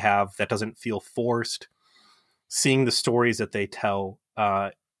crew they have that doesn't feel forced, seeing the stories that they tell,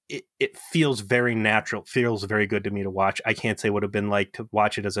 it feels very natural, feels very good to me to watch. I can't say what it would have been like to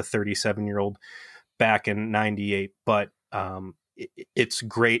watch it as a 37-year-old back in 98, but it's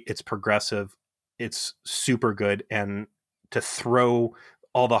great, it's progressive, it's super good, and to throw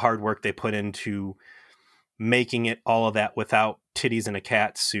all the hard work they put into making it all of that without titties in a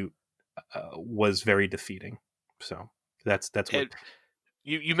cat suit was very defeating. So that's what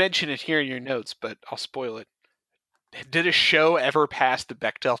you mentioned it here in your notes, but I'll spoil it. Did a show ever pass the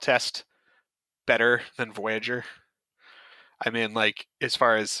Bechdel test better than Voyager? I mean, like, as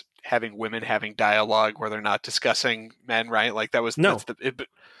far as having women having dialogue where they're not discussing men, right? Like, that was it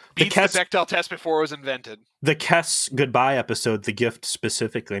beats the Bechdel test before it was invented. The Kes goodbye episode, The Gift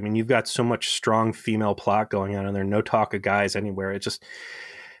specifically. I mean, you've got so much strong female plot going on in there. No talk of guys anywhere.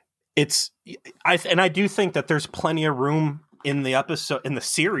 I do think that there's plenty of room in the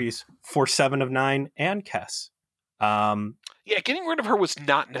series for 7 of 9 and Kes. Getting rid of her was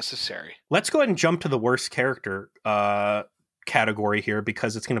not necessary. Let's go ahead and jump to the worst character category here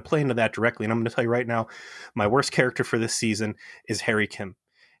because it's going to play into that directly. And I'm going to tell you right now, my worst character for this season is Harry Kim.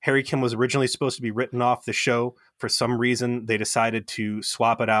 Harry Kim was originally supposed to be written off the show. For some reason, they decided to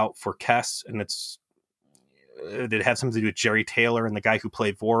swap it out for Kes, and it had something to do with Jerry Taylor and the guy who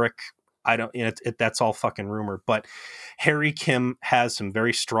played Vorik. That's all fucking rumor. But Harry Kim has some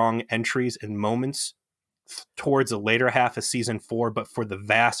very strong entries and moments towards the later half of season 4, but for the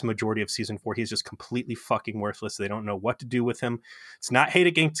vast majority of season 4, he's just completely fucking worthless. They don't know what to do with him. It's not hate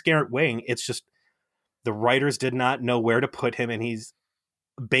against Garrett Wang. It's just the writers did not know where to put him, and he's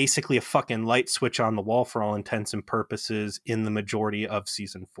basically a fucking light switch on the wall for all intents and purposes in the majority of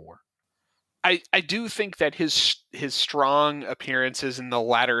season 4. I do think that his strong appearances in the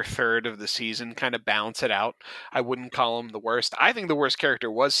latter third of the season kind of balance it out. I wouldn't call him the worst. I think the worst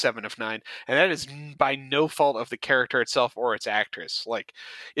character was 7 of 9, and that is by no fault of the character itself or its actress. Like,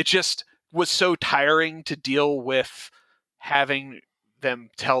 it just was so tiring to deal with having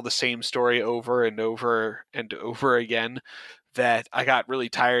them tell the same story over and over and over again that I got really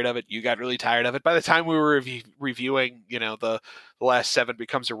tired of it. You got really tired of it. By the time we were reviewing, the last 7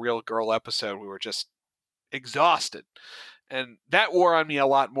 Becomes a Real Girl episode, we were just exhausted. And that wore on me a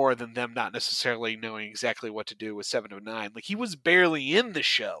lot more than them not necessarily knowing exactly what to do with 7 of 9. Like, he was barely in the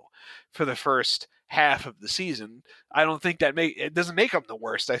show for the first half of the season. I don't think it doesn't make him the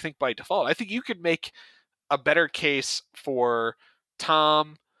worst. I think by default, I think you could make a better case for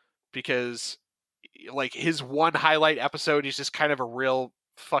Tom because, like, his one highlight episode is just kind of a real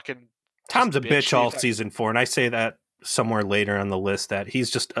fucking Tom's a bitch all season 4, and I say that somewhere later on the list that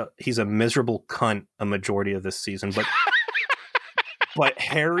he's a miserable cunt a majority of this season, but but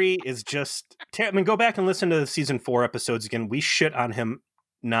Harry is just, I mean, go back and listen to the season 4 episodes again. We shit on him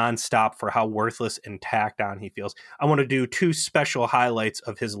nonstop for how worthless and tacked on he feels. I want to do 2 special highlights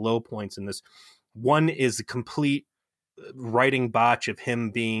of his low points in this. One is the complete writing botch of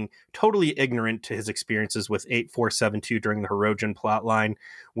him being totally ignorant to his experiences with 8472 during the Hirogen plotline.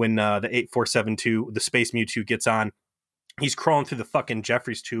 When the 8472, the Space Mewtwo, gets on, he's crawling through the fucking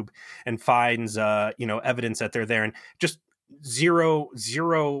Jeffries tube and finds evidence that they're there, and just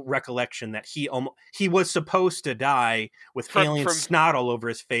zero recollection that he was supposed to die with alien snot all over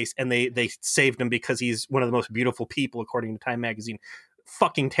his face, and they saved him because he's one of the most beautiful people according to Time magazine.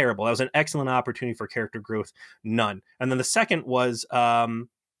 Fucking terrible. That was an excellent opportunity for character growth. None. And then the second was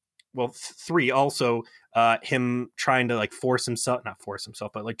 3 also, him trying to like not force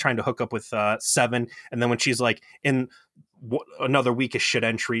himself, but like trying to hook up with 7. And then when she's like in another weak as shit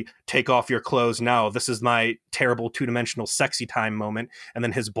entry. Take off your clothes now. This is my terrible 2-dimensional sexy time moment. And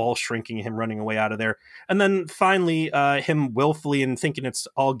then his ball shrinking, him running away out of there. And then finally, him willfully and thinking it's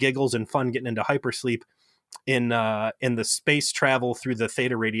all giggles and fun getting into hypersleep in the space travel through the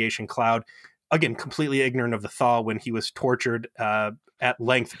theta radiation cloud. Again, completely ignorant of the thaw when he was tortured at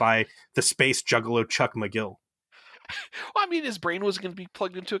length by the space juggalo Chuck McGill. Well, I mean, his brain was going to be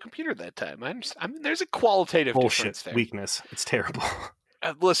plugged into a computer that time. I mean, there's a qualitative difference there. Weakness. It's terrible.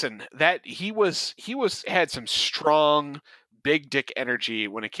 Listen, that he had some strong big dick energy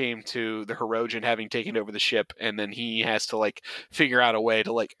when it came to the Hirogen having taken over the ship, and then he has to like figure out a way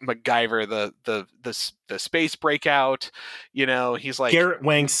to like MacGyver the space breakout. You know, he's like, Garrett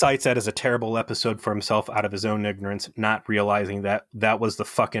Wang cites that as a terrible episode for himself out of his own ignorance, not realizing that was the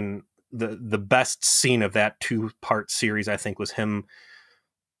fucking the best scene of that 2-part series. I think was him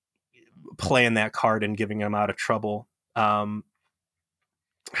playing that card and giving him out of trouble.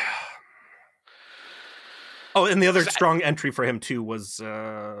 Oh, and the other strong entry for him too was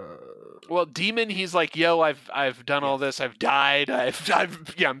well, Demon. He's like, yo, I've done all this. I've died.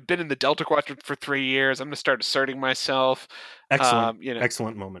 I've been in the Delta Quadrant for 3 years. I'm gonna start asserting myself. Excellent,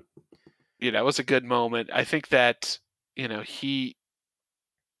 excellent moment. You know, it was a good moment. I think that he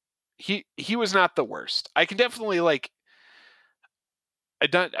was not the worst. I can definitely like.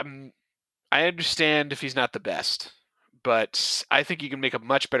 I understand if he's not the best. But I think you can make a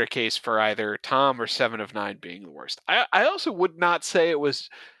much better case for either Tom or 7 of 9 being the worst. I also would not say it was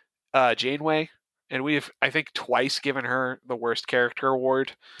Janeway, and we've, I think, twice given her the worst character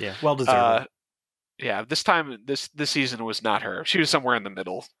award. Yeah, well deserved. Yeah, this time, this season was not her. She was somewhere in the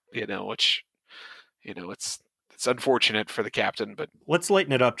middle, which, it's unfortunate for the captain. But let's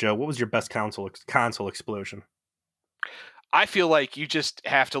lighten it up, Joe. What was your best console explosion? I feel like you just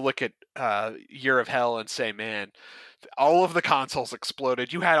have to look at Year of Hell and say, man, all of the consoles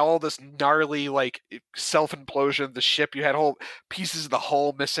exploded. You had all this gnarly, like, self-implosion of the ship. You had whole pieces of the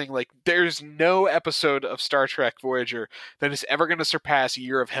hull missing. Like, there's no episode of Star Trek Voyager that is ever going to surpass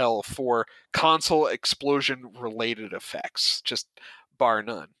Year of Hell for console explosion-related effects. Just bar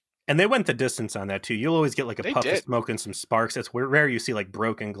none. And they went the distance on that, too. You'll always get, like, a puff of smoke and some sparks. It's rare you see, like,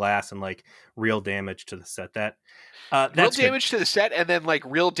 broken glass and, like, real damage to the set. That's real damage to the set, and then like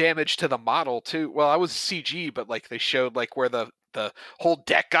real damage to the model too. Well, I was CG, but like they showed like where the whole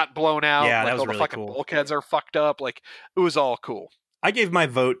deck got blown out. Yeah, like, that was all the really fucking cool. Bulkheads are fucked up. Like it was all cool. I gave my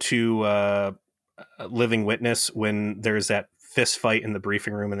vote to Living Witness when there's that fist fight in the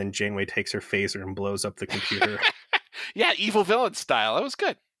briefing room, and then Janeway takes her phaser and blows up the computer. Yeah, evil villain style. That was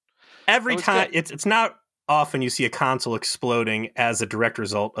good. Every time it's not often you see a console exploding as a direct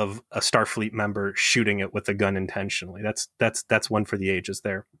result of a Starfleet member shooting it with a gun intentionally. That's one for the ages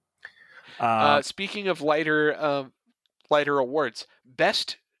there. Speaking of lighter awards,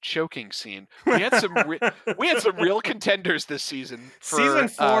 best choking scene. We had some real contenders this season. Season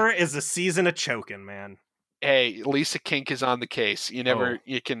 4 is a season of choking, man. Hey, Lisa Kink is on the case.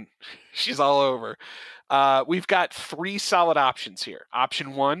 She's all over. We've got 3 solid options here.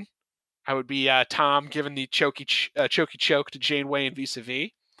 Option 1. I would be Tom giving the choky choke to Janeway and vis-a-vis.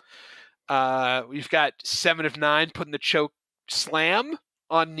 We've got 7 of 9 putting the choke slam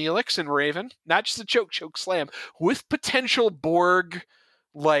on Neelix and Raven. Not just the choke slam, with potential Borg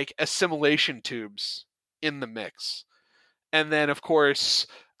like assimilation tubes in the mix. And then of course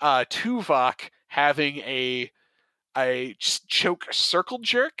Tuvok having a choke circle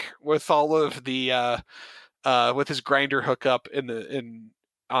jerk with all of the with his grinder hookup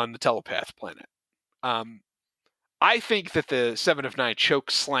on the telepath planet. I think that the 7 of 9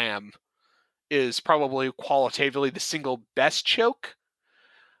 choke slam is probably qualitatively the single best choke.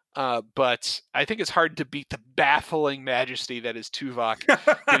 But I think it's hard to beat the baffling majesty that is Tuvok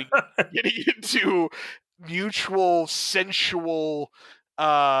getting into mutual, sensual,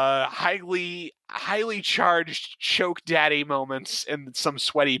 highly charged choke daddy moments in some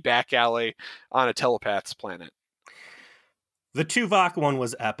sweaty back alley on a telepath's planet. The Tuvok one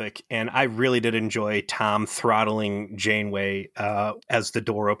was epic, and I really did enjoy Tom throttling Janeway as the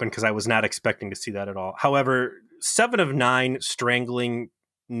door opened, because I was not expecting to see that at all. However, 7 of 9 strangling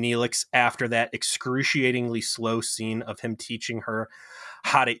Neelix after that excruciatingly slow scene of him teaching her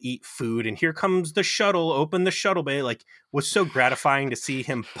how to eat food, and here comes the shuttle, open the shuttle bay, like, was so gratifying to see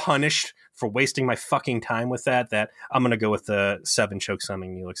him punished for wasting my fucking time with that I'm going to go with the 7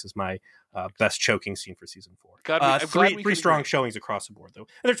 chokeslamming Neelix as my best choking scene for season 4. Three strong showings across the board, though.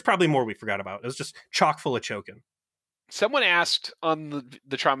 And there's probably more we forgot about. It was just chock full of choking. Someone asked on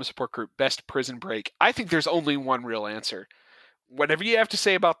the trauma support group, best prison break. I think there's only one real answer. whatever you have to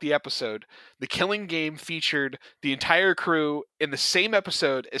say about the episode, The Killing Game featured the entire crew in the same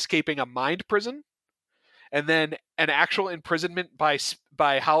episode escaping a mind prison, and then an actual imprisonment by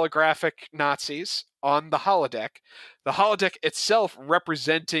holographic Nazis on the holodeck. The holodeck itself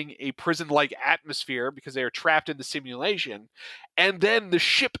representing a prison-like atmosphere because they are trapped in the simulation, and then the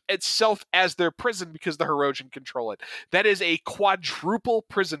ship itself as their prison because the Hirogen control it. That is a quadruple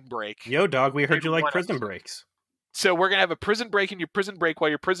prison break. Yo, dog, we heard you like prison breaks. So we're gonna have a prison break in your prison break while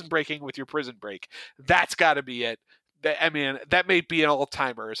you're prison breaking with your prison break. That's got to be it. I mean, that may be an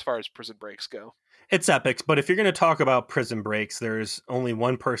all-timer as far as prison breaks go. It's epic, but if you're going to talk about prison breaks, there's only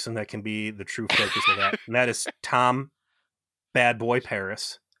one person that can be the true focus of that, and that is Tom Bad Boy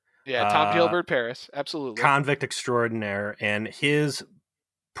Paris. Yeah, Tom Gilbert Paris, absolutely. Convict extraordinaire, and his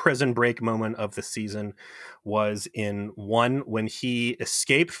prison break moment of the season was in one when he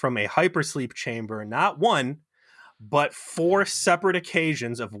escaped from a hypersleep chamber, not one, but 4 separate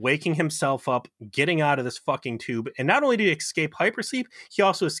occasions of waking himself up, getting out of this fucking tube. And not only did he escape hypersleep, he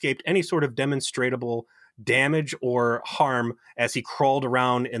also escaped any sort of demonstrable damage or harm as he crawled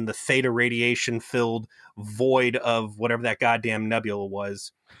around in the theta radiation filled void of whatever that goddamn nebula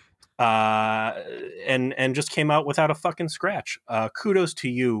was. And just came out without a fucking scratch. Kudos to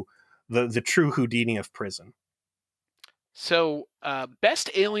you, the true Houdini of prison. So, best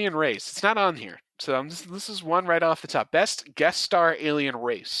alien race. It's not on here. So this is one right off the top. Best guest star alien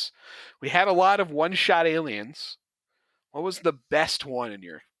race. We had a lot of one-shot aliens. What was the best one in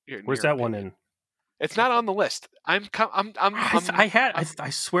your Where's that one in? It's not on the list. I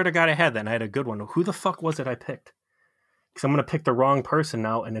swear to God I had that, and I had a good one. Who the fuck was it I picked? Because I'm going to pick the wrong person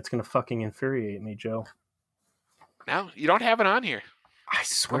now, and it's going to fucking infuriate me, Joe. No, you don't have it on here. I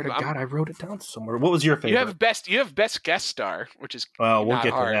swear to God, I wrote it down somewhere. What was your favorite? You have best guest star, which is well, we'll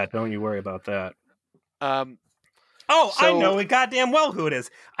get hard. to that. Don't you worry about that. I know it goddamn well who it is.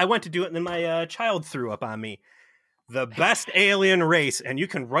 I went to do it, and then my child threw up on me. The best alien race, and you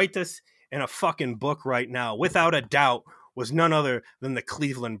can write this in a fucking book right now, without a doubt, was none other than the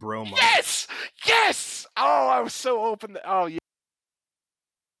Cleveland Bromar. Yes. Oh, I was so open. Yeah.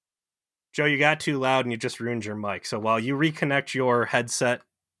 Joe, you got too loud and you just ruined your mic. So while you reconnect your headset.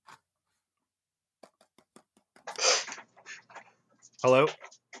 Hello?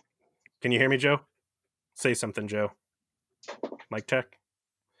 Can you hear me, Joe? Say something, Joe. Mic check.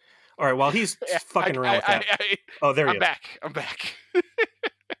 All right, while he's fucking around with that. There he is. I'm back.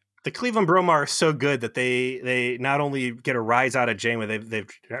 The Cleveland Bromar are so good that they not only get a rise out of Janeway, they've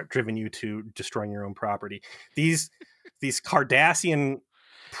driven you to destroying your own property. These Cardassian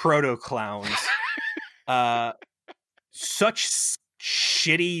proto clowns, such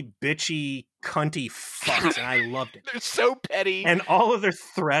shitty, bitchy, cunty fucks, and I loved it. They're so petty, and all of their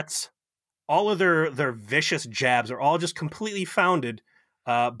threats, all of their vicious jabs are all just completely founded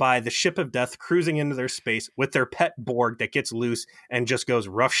by the ship of death cruising into their space with their pet Borg that gets loose and just goes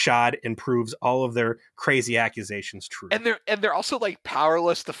roughshod and proves all of their crazy accusations true. And they're also like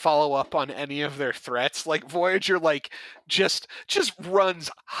powerless to follow up on any of their threats. Like Voyager, like just runs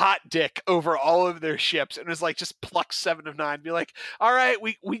hot dick over all of their ships and is like just plucks 7 of 9. Be like, all right,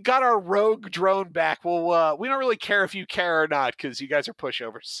 we got our rogue drone back. Well, we don't really care if you care or not because you guys are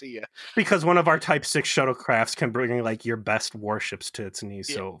pushovers. See ya. Because one of our Type 6 shuttlecrafts can bring like your best warships to its knees.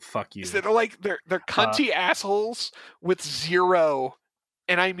 Yeah. So fuck you. So they're cunty assholes with zero,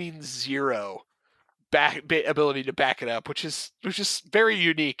 and I mean zero, ability to back it up, which is very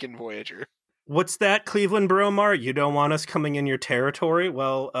unique in Voyager. What's that, Cleveland Bromar? You don't want us coming in your territory?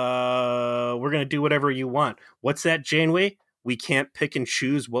 Well, we're gonna do whatever you want. What's that, Janeway? We can't pick and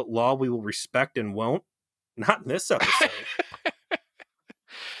choose what law we will respect and won't. Not in this episode.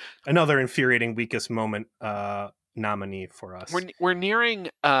 Another infuriating weakest moment nominee for us. We're nearing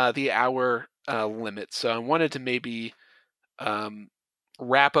the hour limit, so I wanted to maybe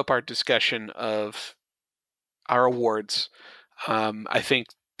wrap up our discussion of our awards. I think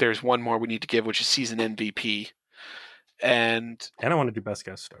there's one more we need to give, which is season MVP, and I want to do best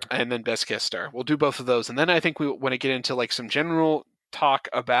guest star, and then best guest star. We'll do both of those, and then I think we want to get into like some general talk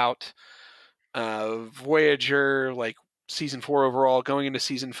about Voyager, like season 4 overall, going into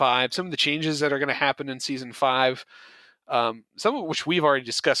season 5, some of the changes that are going to happen in season 5, some of which we've already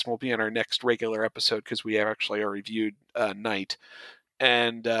discussed and will be in our next regular episode because we actually already reviewed Night,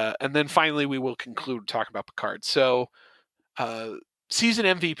 and then finally we will conclude talk about Picard. So season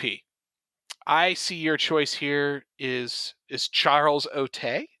MVP, I see your choice here is Charles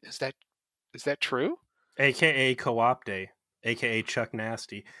Otay. Is that true? AKA Co-Opte, AKA Chuck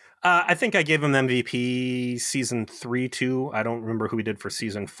Nasty. I think I gave him MVP season 3 too. I don't remember who he did for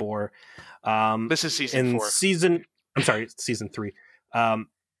season 4. This is season 4. I'm sorry, season 3. Um,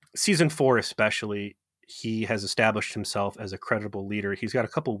 season 4 especially, he has established himself as a credible leader. He's got a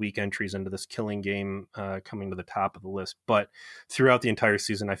couple weak entries into this Killing Game coming to the top of the list, but throughout the entire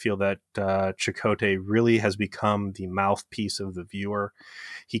season, I feel that Chakotay really has become the mouthpiece of the viewer.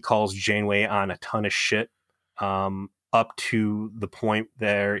 He calls Janeway on a ton of shit, up to the point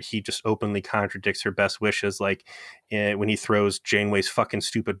there he just openly contradicts her best wishes, like when he throws Janeway's fucking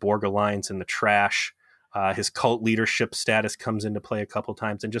stupid Borg Alliance in the trash. His cult leadership status comes into play a couple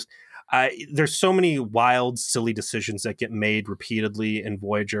times, and just there's so many wild, silly decisions that get made repeatedly in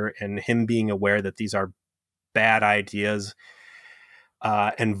Voyager, and him being aware that these are bad ideas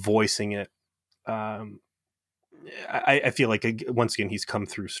and voicing it. I feel like once again he's come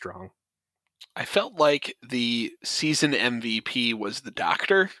through strong. I felt like the season MVP was the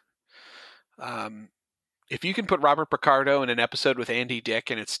Doctor. If you can put Robert Picardo in an episode with Andy Dick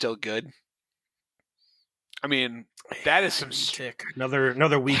and it's still good, I mean, that is some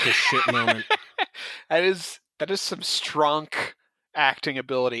another weak as shit moment. that is some strong acting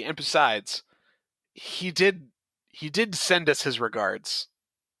ability, and besides, he did send us his regards,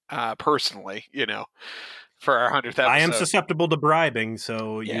 personally, for our 100th episode. I am susceptible to bribing,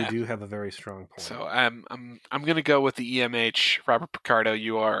 so you do have a very strong point. So I'm going to go with the EMH. Robert Picardo,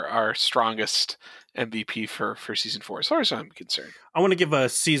 you are our strongest MVP for season 4, as far as I'm concerned. I want to give a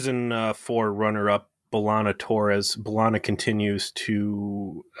season 4 runner-up, B'Elanna Torres. B'Elanna continues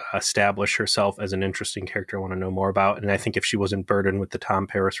to establish herself as an interesting character I want to know more about, and I think if she wasn't burdened with the Tom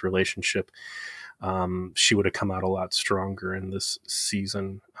Paris relationship, she would have come out a lot stronger in this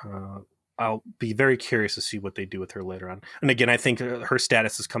season. I'll be very curious to see what they do with her later on. And again, I think her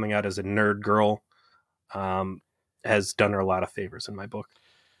status is coming out as a nerd girl has done her a lot of favors in my book.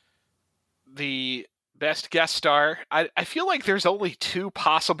 The best guest star, I feel like there's only 2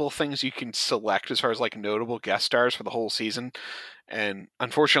 possible things you can select as far as like notable guest stars for the whole season, and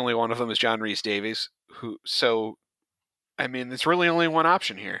unfortunately one of them is John Rhys-Davies, so I mean there's really only one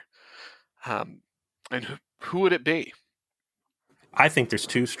option here, and who would it be? I think there's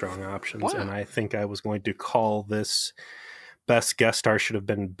 2 strong options. Wow. And I think I was going to call this best guest star should have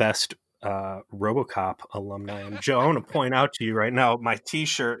been best RoboCop alumni. And Joe, I want to point out to you right now my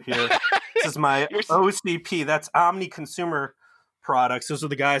T-shirt here. This is my OCP. That's Omni Consumer Products. Those are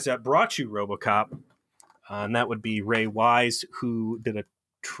the guys that brought you RoboCop. And that would be Ray Wise, who did a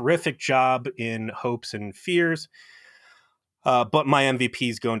terrific job in Hopes and Fears. But my MVP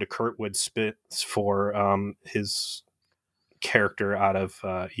is going to Kurtwood Smith for his character out of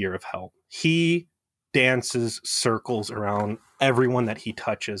Year of Hell. He dances circles around everyone that he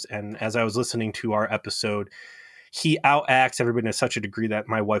touches. And as I was listening to our episode, he outacts everybody to such a degree that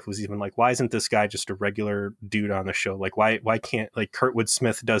my wife was even like, why isn't this guy just a regular dude on the show? Like, why can't, like, Kurtwood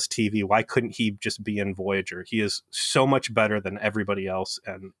Smith does TV? Why couldn't he just be in Voyager? He is so much better than everybody else.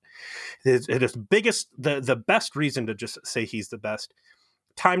 And it is the best reason to just say he's the best.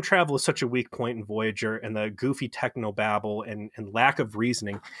 Time travel is such a weak point in Voyager, and the goofy technobabble and lack of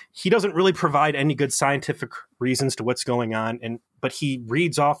reasoning. He doesn't really provide any good scientific reasons to what's going on, but he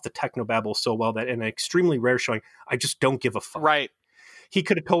reads off the technobabble so well that in an extremely rare showing, I just don't give a fuck. Right. He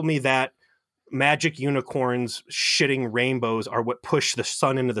could have told me that magic unicorns shitting rainbows are what push the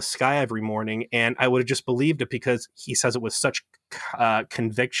sun into the sky every morning, and I would have just believed it because he says it with such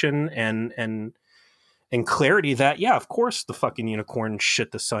conviction and clarity that, yeah, of course the fucking unicorn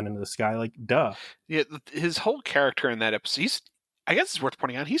shit the sun into the sky. Like, duh. Yeah, his whole character in that episode, I guess it's worth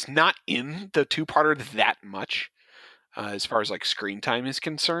pointing out, he's not in the 2-parter that much as far as like screen time is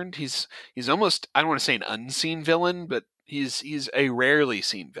concerned. He's almost, I don't want to say an unseen villain, but he's a rarely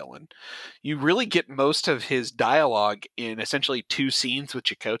seen villain. You really get most of his dialogue in essentially 2 scenes with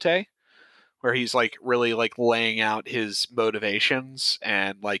Chakotay, where he's like really like laying out his motivations,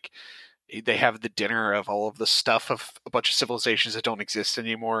 and like they have the dinner of all of the stuff of a bunch of civilizations that don't exist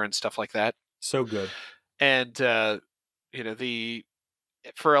anymore and stuff like that. So good. And,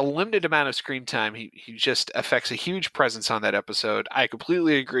 for a limited amount of screen time, he just affects a huge presence on that episode. I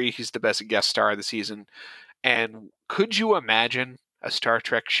completely agree. He's the best guest star of the season. And could you imagine a Star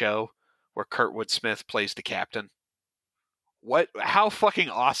Trek show where Kurtwood Smith plays the captain? How fucking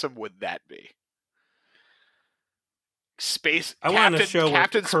awesome would that be?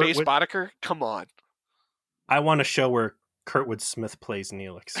 Captain Space Boddicker? Come on. I want a show where Kurtwood Smith plays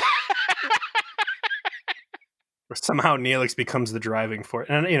Neelix. Or somehow Neelix becomes the driving force.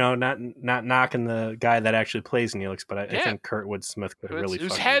 And, not knocking the guy that actually plays Neelix, but I think Kurtwood Smith could really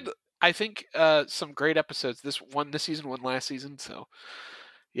who's had, I think, some great episodes. This season, one last season. So,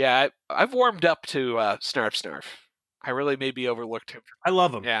 yeah, I've warmed up to Snarf. I really maybe overlooked him. I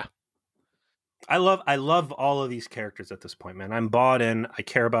love him. Yeah. I love all of these characters at this point, man. I'm bought in. I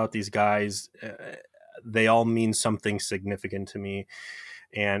care about these guys. They all mean something significant to me,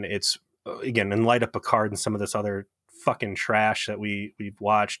 and it's again in light of Picard and some of this other fucking trash that we've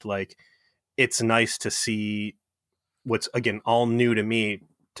watched. Like, it's nice to see what's again all new to me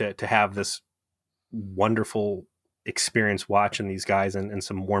to have this wonderful experience watching these guys and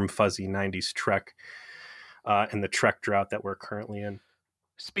some warm fuzzy 90s Trek in the Trek drought that we're currently in.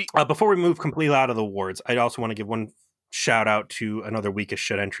 Before we move completely out of the awards, I also want to give one shout out to another weakest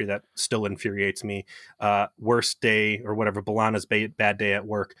shit entry that still infuriates me. Worst day or whatever, B'Elanna's bad day at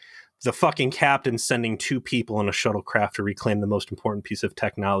work. The fucking captain sending 2 people in a shuttlecraft to reclaim the most important piece of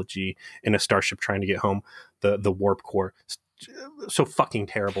technology in a starship trying to get home, the warp core. So fucking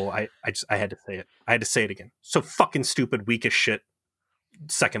terrible. I had to say it. I had to say it again. So fucking stupid, weak as shit.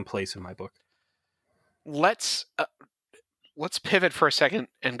 Second place in my book. Let's pivot for a second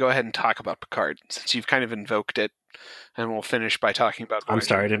and go ahead and talk about Picard, since you've kind of invoked it, and we'll finish by talking about Voyager. I'm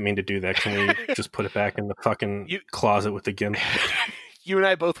sorry, I didn't mean to do that. Can we just put it back in the fucking closet with the GIMP? You and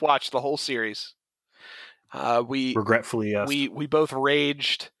I both watched the whole series. We regretfully, yes. We both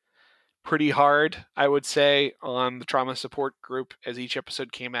raged pretty hard, I would say, on the trauma support group as each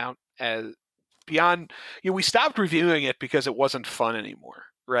episode came out. As beyond, we stopped reviewing it because it wasn't fun anymore,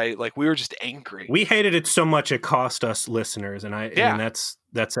 right? Like, we were just angry. We hated it so much it cost us listeners, and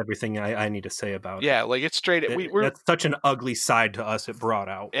that's everything I need to say about it. Yeah, like it's straight. That's such an ugly side to us it brought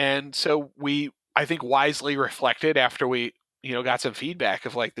out, and so I think wisely reflected after we got some feedback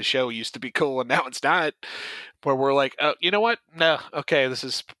of like the show used to be cool and now it's not, where we're like, oh, you know what? No, okay, this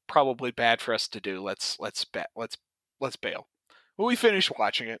is probably bad for us to do. Let's bail. Well, we finished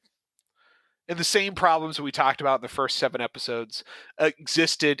watching it, and the same problems that we talked about in the first 7 episodes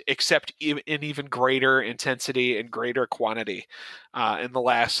existed, except in even greater intensity and greater quantity in the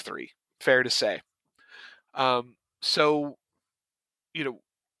last 3. Fair to say. So,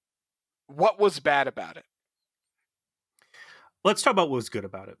 what was bad about it? Let's talk about what was good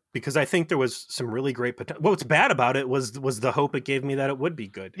about it, because I think there was some really great potential. What's bad about it was the hope it gave me that it would be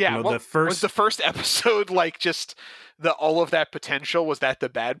good. Yeah, was the first episode like just all of that potential? Was that the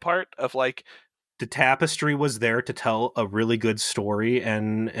bad part of like the tapestry was there to tell a really good story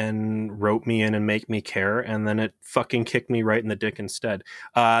and rope me in and make me care, and then it fucking kicked me right in the dick instead.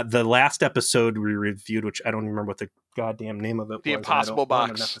 The last episode we reviewed, which I don't remember what the goddamn name of it was. The Impossible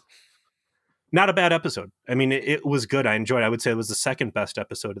Box. Not a bad episode. I mean, it was good. I enjoyed it. I would say it was the second best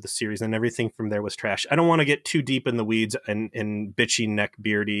episode of the series, and everything from there was trash. I don't want to get too deep in the weeds and bitchy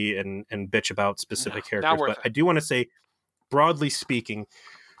neckbeardy and bitch about specific characters, but I do want to say, broadly speaking,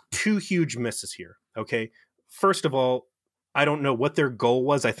 2 huge misses here. Okay. First of all, I don't know what their goal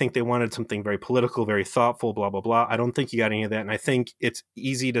was. I think they wanted something very political, very thoughtful, blah, blah, blah. I don't think you got any of that. And I think it's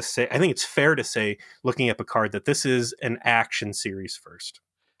easy to say, I think it's fair to say, looking at Picard, that this is an action series first.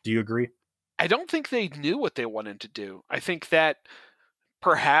 Do you agree? I don't think they knew what they wanted to do. I think that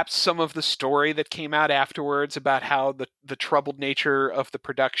perhaps some of the story that came out afterwards about how the troubled nature of the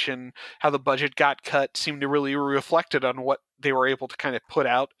production, how the budget got cut, seemed to really reflected on what they were able to kind of put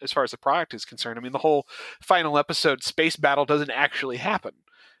out as far as the product is concerned. I mean, the whole final episode, space battle, doesn't actually happen.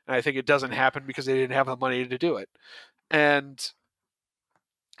 And I think it doesn't happen because they didn't have the money to do it. And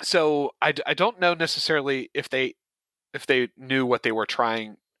so I don't know necessarily if they knew what they were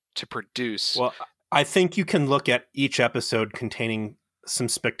trying to produce. Well, I think you can look at each episode containing some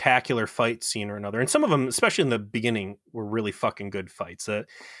spectacular fight scene or another, and some of them, especially in the beginning, were really fucking good fights. The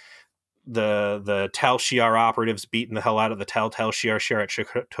Tal Shiar operatives beating the hell out of the Tal Shiar at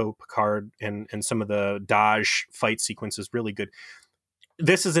Chateau Picard, and some of the Daj fight sequences really good.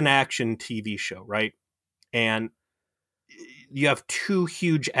 This is an action TV show, right? And you have 2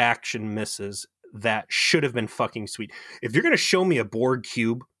 huge action misses that should have been fucking sweet. If you're going to show me a Borg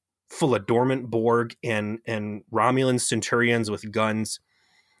cube full of dormant Borg and Romulan Centurions with guns,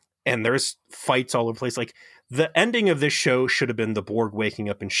 and there's fights all over the place, like, the ending of this show should have been the Borg waking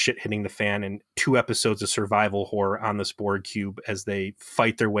up and shit hitting the fan, and 2 episodes of survival horror on this Borg cube as they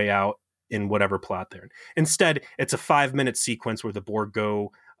fight their way out in whatever plot they're in. Instead, it's a 5-minute sequence where the Borg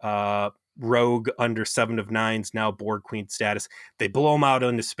go rogue under 7 of 9's, now Borg Queen status. They blow them out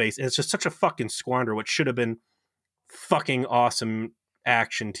into space, and it's just such a fucking squander what should have been fucking awesome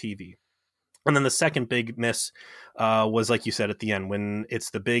action TV. And then the second big miss was, like you said, at the end, when it's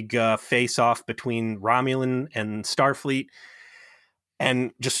the big face-off between Romulan and Starfleet,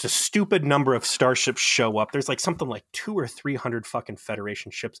 and just a stupid number of starships show up. There's like something like 200 or 300 fucking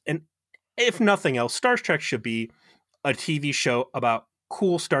Federation ships. And if nothing else, Star Trek should be a TV show about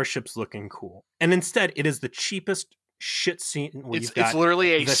cool starships looking cool. And instead, it is the cheapest shit scene. It's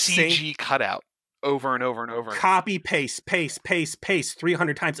literally a CG cutout. over and over and over. Copy, paste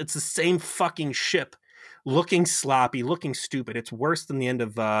 300 times. It's the same fucking ship, looking sloppy, looking stupid. It's worse than the end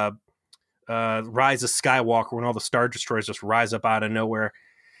of Rise of Skywalker, when all the Star Destroyers just rise up out of nowhere.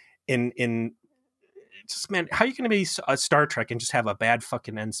 In just, man, how are you going to be a Star Trek and just have a bad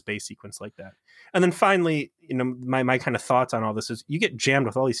fucking end space sequence like that? And then finally, you know, my kind of thoughts on all this is, you get jammed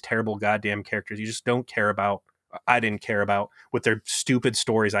with all these terrible goddamn characters you just don't care about. I didn't care about, with their stupid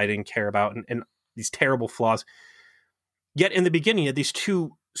stories I didn't care about, and these terrible flaws. Yet in the beginning, you had these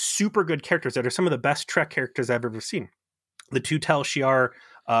two super good characters that are some of the best Trek characters I've ever seen. The two Tal Shiar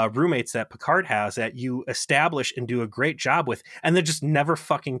roommates that Picard has, that you establish and do a great job with, and then just never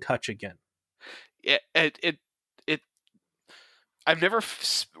fucking touch again. I've never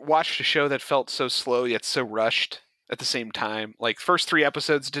watched a show that felt so slow yet so rushed at the same time. Like, first 3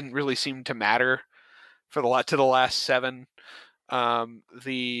 episodes didn't really seem to matter for the last 7.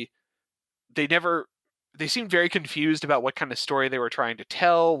 They seemed very confused about what kind of story they were trying to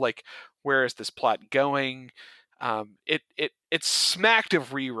tell. Like, where is this plot going? It smacked of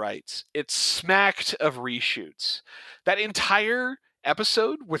rewrites. It smacked of reshoots. That entire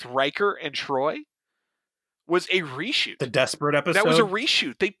episode with Riker and Troy was a reshoot. The desperate episode? That was a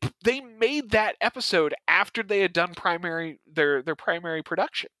reshoot. They made that episode after they had done their primary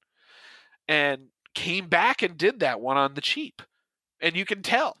production, and came back and did that one on the cheap. And you can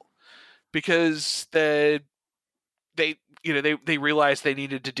tell, because they realized they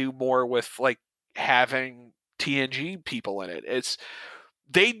needed to do more with, like, having TNG people in it.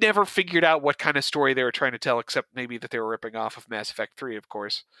 They never figured out what kind of story they were trying to tell, except maybe that they were ripping off of Mass Effect 3, of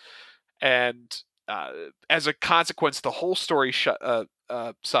course. And as a consequence, the whole story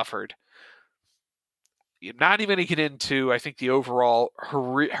suffered. I'm not even going to get into, I think, the overall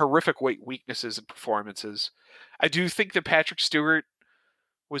horrific weaknesses and performances. I do think that Patrick Stewart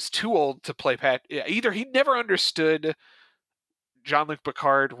was too old to play either he never understood Jean-Luc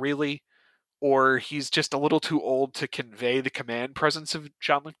Picard, really, or he's just a little too old to convey the command presence of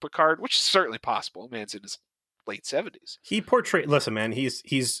Jean-Luc Picard, which is certainly possible. Man's in his late 70s. He portrayed, listen, man,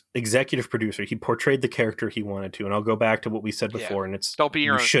 he's executive producer. He portrayed the character he wanted to. And I'll go back to what we said before, and it's, don't be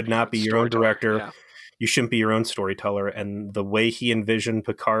your you own, should not be your own director. Yeah. You shouldn't be your own storyteller. And the way he envisioned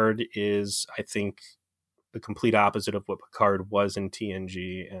Picard is, I think, the complete opposite of what Picard was in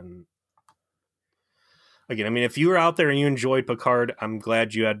TNG. And again, I mean, if you were out there and you enjoyed Picard, I'm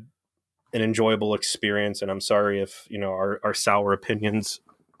glad you had an enjoyable experience. And I'm sorry if, you know, our sour opinions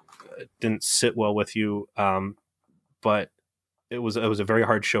didn't sit well with you. But it was a very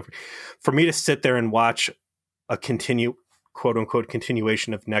hard show for me to sit there and watch a quote unquote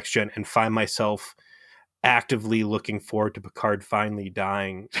continuation of Next Gen and find myself actively looking forward to Picard finally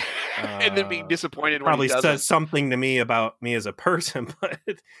dying. And then being disappointed when probably he doesn't. Says something to me about me as a person, but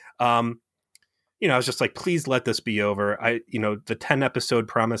you know, I was just like, please let this be over. The 10 episode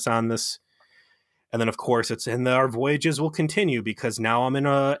promise on this, and then of course it's our voyages will continue because now I'm in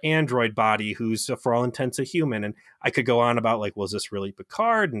a android body who's for all intents a human, and I could go on about, like, was this really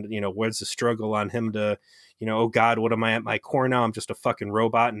Picard, and you know, where's the struggle on him to, you know, oh God, what am I at my core now? I'm just a fucking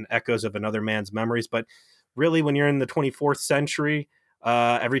robot and echoes of another man's memories. But really, when you're in the 24th century,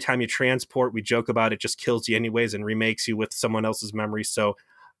 every time you transport, we joke about it, just kills you anyways and remakes you with someone else's memory. So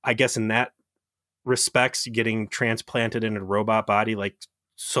I guess in that respects, getting transplanted in a robot body, like,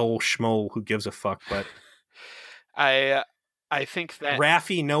 soul schmo, who gives a fuck? But I think that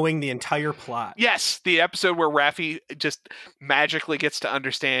Raffi knowing the entire plot. Yes, the episode where Raffi just magically gets to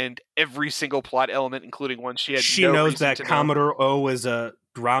understand every single plot element, including one she knows that Commodore O is a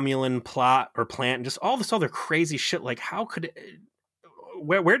Romulan plot or plant, and just all this other crazy shit. Like, how could it,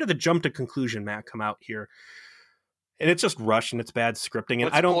 where did the jump to conclusion, Matt, come out here? And it's just rushed and it's bad scripting,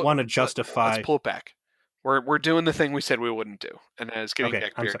 and I don't want to justify. Let's pull it back. We're doing the thing we said we wouldn't do, and as getting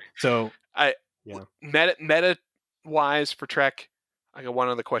back here. So meta wise for Trek, I got one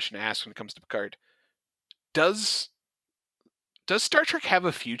other question to ask when it comes to Picard. Does Star Trek have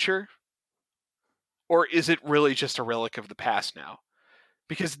a future, or is it really just a relic of the past now?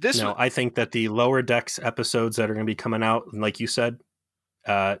 Because I think that the Lower Decks episodes that are going to be coming out, like you said,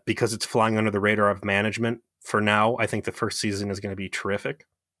 because it's flying under the radar of management for now, I think the first season is going to be terrific.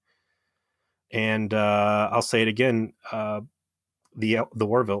 And I'll say it again, the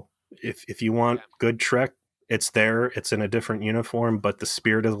Orville. If you want good Trek, it's there. It's in a different uniform, but the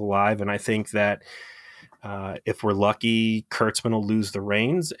spirit is alive. And I think that if we're lucky, Kurtzman will lose the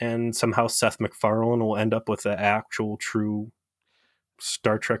reins, and somehow Seth MacFarlane will end up with the actual true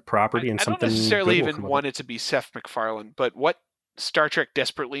Star Trek property. I don't necessarily even want it to be Seth MacFarlane, but what Star Trek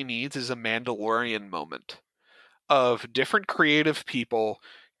desperately needs is a Mandalorian moment of different creative people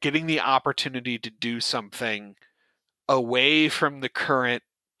getting the opportunity to do something away from the current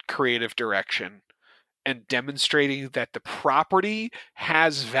creative direction and demonstrating that the property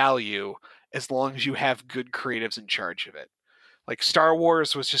has value as long as you have good creatives in charge of it. Like Star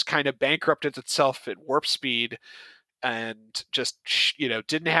Wars was just kind of bankrupted itself at warp speed and just,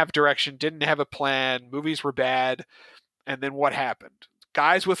 didn't have direction, didn't have a plan, movies were bad. And then what happened?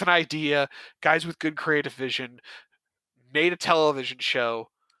 Guys with an idea, guys with good creative vision made a television show.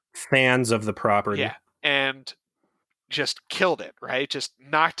 Fans of the property. Yeah. And just killed it, right? Just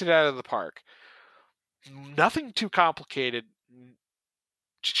knocked it out of the park. Nothing too complicated,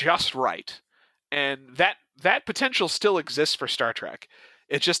 just right. And that potential still exists for Star Trek.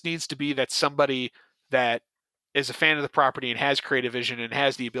 It just needs to be that somebody that is a fan of the property and has creative vision and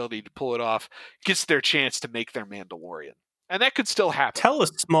has the ability to pull it off gets their chance to make their Mandalorian. And that could still happen. Tell a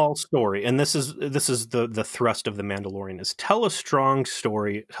small story, and this is the thrust of the Mandalorian: is tell a strong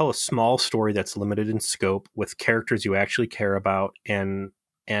story, tell a small story that's limited in scope with characters you actually care about and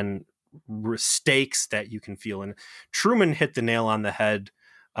stakes that you can feel. And Truman hit the nail on the head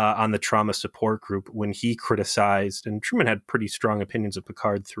on the trauma support group when he criticized, and Truman had pretty strong opinions of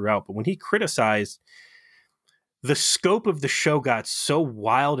Picard throughout, but when he criticized the scope of the show got so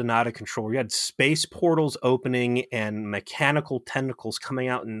wild and out of control. You had space portals opening and mechanical tentacles coming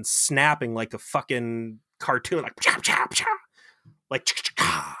out and snapping like a fucking cartoon, like chop, chop, chop, like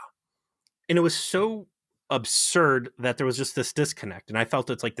and it was so absurd that there was just this disconnect. And I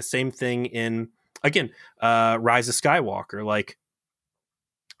felt it's like the same thing in, again, Rise of Skywalker, like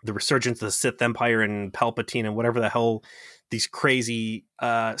the resurgence of the Sith Empire and Palpatine and whatever the hell these crazy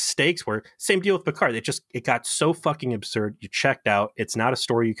stakes were. Same deal with Picard. It got so fucking absurd. You checked out. It's not a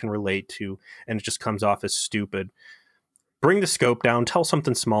story you can relate to, and it just comes off as stupid. Bring the scope down. Tell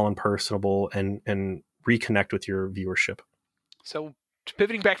something small and personable, and reconnect with your viewership. So,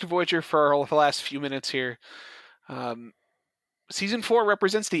 pivoting back to Voyager for the last few minutes here. Season 4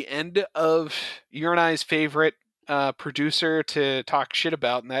 represents the end of your and I's favorite producer to talk shit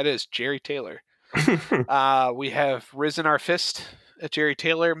about, and that is Jeri Taylor. We have risen our fist at Jeri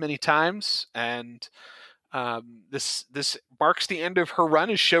Taylor many times, and this marks the end of her run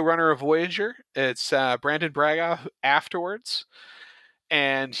as showrunner of Voyager. It's Brandon Braga afterwards,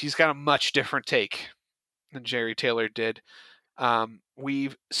 and he's got a much different take than Jeri Taylor did.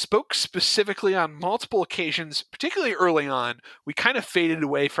 We've spoke specifically on multiple occasions, particularly early on. We kind of faded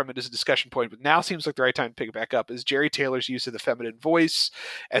away from it as a discussion point, but now seems like the right time to pick it back up, is Jeri Taylor's use of the feminine voice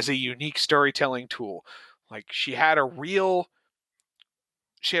as a unique storytelling tool. Like she had a real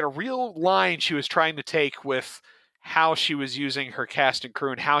line she was trying to take with how she was using her cast and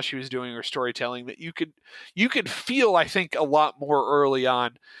crew and how she was doing her storytelling that you could feel, I think, a lot more early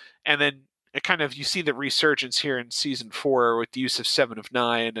on. And then it kind of, you see the resurgence here in season 4 with the use of Seven of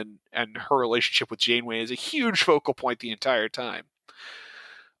Nine and her relationship with Janeway is a huge focal point the entire time.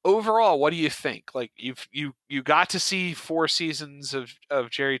 Overall, what do you think? Like you got to see 4 seasons of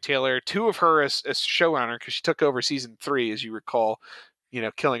Jeri Taylor, 2 of her as showrunner, because she took over season 3, as you recall,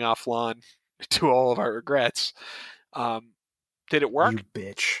 killing off Lon to all of our regrets. Did it work? You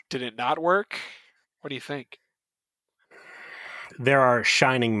bitch. Did it not work? What do you think? There are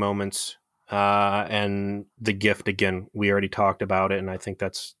shining moments. And the gift, again, we already talked about it, and I think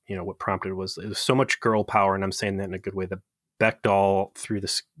that's what prompted it was so much girl power, and I'm saying that in a good way. The Bechdel through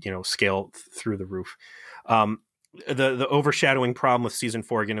the scale through the roof. The overshadowing problem with season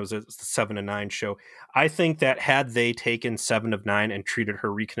 4, again, it was the 7 of 9 show. I think that had they taken 7 of 9 and treated her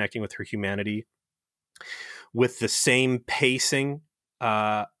reconnecting with her humanity with the same pacing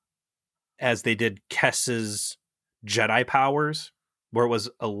as they did Kes's Jedi powers, where it was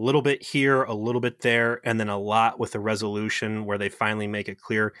a little bit here, a little bit there, and then a lot with the resolution where they finally make it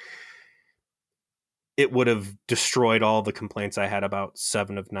clear, it would have destroyed all the complaints I had about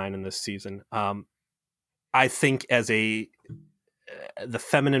 7 of 9 in this season. I think as the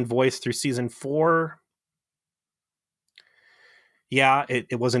feminine voice through season 4, yeah,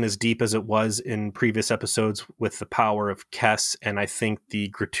 it wasn't as deep as it was in previous episodes with the power of Kes, and I think the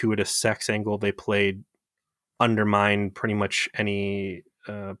gratuitous sex angle they played undermine pretty much any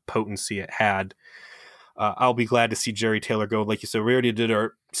potency it had. I'll be glad to see Jeri Taylor go. Like you said, we already did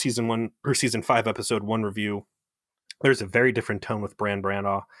our season 5 episode 1 review. There's a very different tone with Bran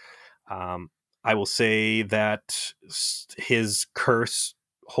Branagh. I will say that his curse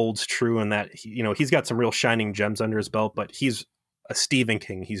holds true, and that he's got some real shining gems under his belt, but he's a Stephen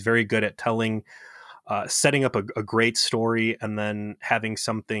King. He's very good at setting up a great story and then having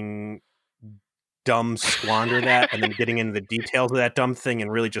something dumb squander that and then getting into the details of that dumb thing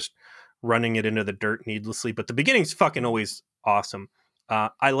and really just running it into the dirt needlessly. But the beginning's fucking always awesome.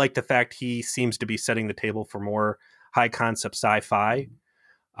 I like the fact he seems to be setting the table for more high concept sci-fi.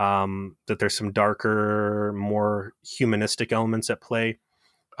 That there's some darker, more humanistic elements at play.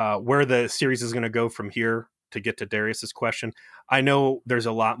 Where the series is going to go from here, to get to Darius's question, I know there's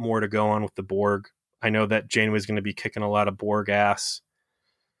a lot more to go on with the Borg. I know that Janeway's going to be kicking a lot of Borg ass.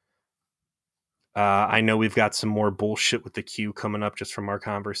 I know we've got some more bullshit with the Q coming up just from our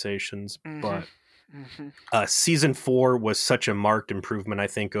conversations, but season 4 was such a marked improvement, I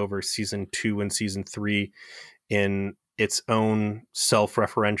think, over season 2 and season 3 in its own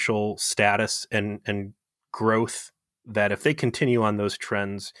self-referential status and growth, that if they continue on those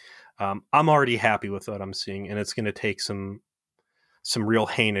trends, I'm already happy with what I'm seeing, and it's going to take some real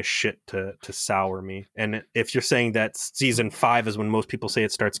heinous shit to sour me. And if you're saying that season 5 is when most people say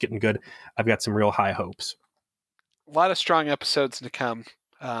it starts getting good, I've got some real high hopes. A lot of strong episodes to come.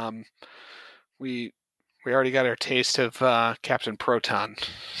 We already got our taste of Captain Proton,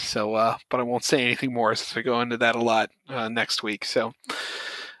 so but I won't say anything more since we go into that a lot next week. So,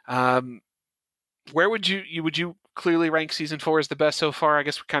 where would you clearly rank season 4 as the best so far? I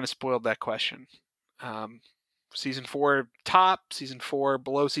guess we kind of spoiled that question. Season 4 top, season 4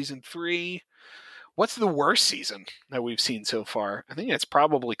 below season 3. What's the worst season that we've seen so far? I think it's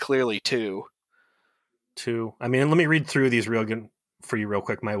probably clearly 2. I mean, let me read through these for you real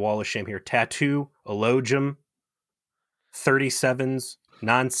quick. My wall of shame here: Tattoo, Elogium, 37s,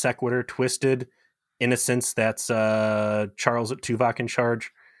 Non Sequitur, Twisted, Innocence, that's Charles Tuvok in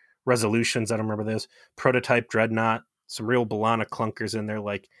charge, Resolutions, I don't remember this, Prototype, Dreadnought, some real B'Elanna clunkers in there,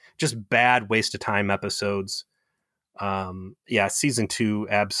 like just bad waste of time episodes. Season 2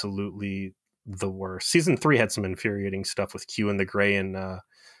 absolutely the worst. Season 3 had some infuriating stuff with Q and the Gray and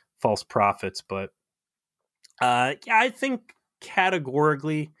False Prophets, but I think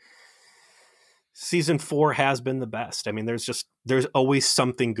categorically season 4 has been the best. I mean, there's always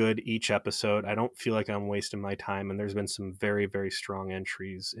something good each episode. I don't feel like I'm wasting my time, and there's been some very, very strong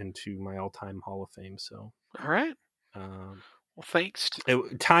entries into my all-time Hall of Fame. So, all right. Well, thanks.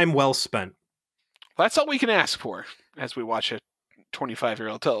 Time well spent. Well, that's all we can ask for as we watch a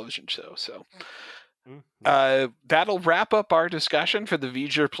 25-year-old television show. So that'll wrap up our discussion for the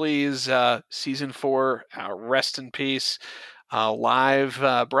V'ger Please season 4 Rest in Peace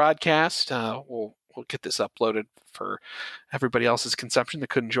live broadcast. We'll get this uploaded for everybody else's consumption that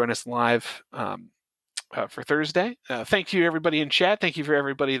couldn't join us live for Thursday. Thank you, everybody in chat. Thank you for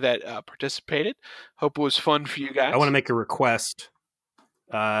everybody that participated. Hope it was fun for you guys. I want to make a request.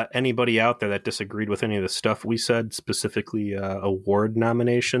 Anybody out there that disagreed with any of the stuff we said, specifically award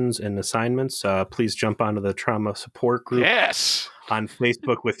nominations and assignments, please jump onto the Trauma Support Group on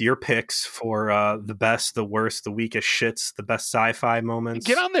Facebook with your picks for the best, the worst, the weakest shits, the best sci-fi moments.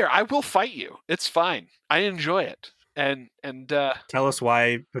 Get on there. I will fight you. It's fine. I enjoy it. And tell us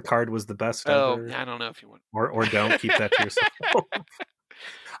why Picard was the best ever. I don't know if you want. Or don't. Keep that to yourself.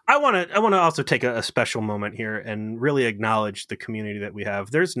 I want to also take a special moment here and really acknowledge the community that we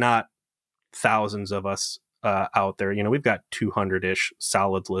have. There's not thousands of us out there. You know, we've got 200-ish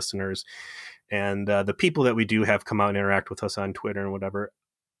solid listeners, and the people that we do have come out and interact with us on Twitter and whatever.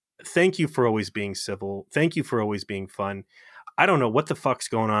 Thank you for always being civil. Thank you for always being fun. I don't know what the fuck's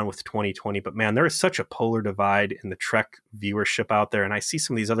going on with 2020, but man, there is such a polar divide in the Trek viewership out there. And I see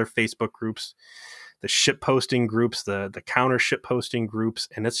some of these other Facebook groups, the ship posting groups, the counter ship posting groups,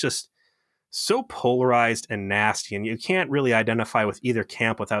 and it's just so polarized and nasty. And you can't really identify with either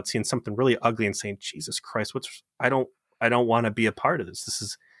camp without seeing something really ugly and saying, Jesus Christ, I don't want to be a part of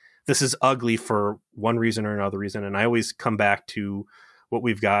this. This is ugly for one reason or another reason. And I always come back to what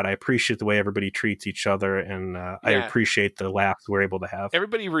we've got. I appreciate the way everybody treats each other, and I appreciate the laughs we're able to have.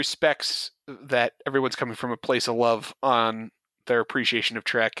 Everybody respects that everyone's coming from a place of love on their appreciation of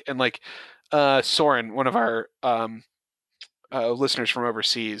Trek. And like Soren, one of our listeners from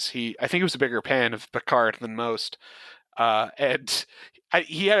overseas, I think he was a bigger fan of Picard than most, and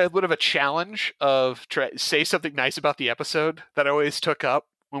he had a bit of a challenge of say something nice about the episode that I always took up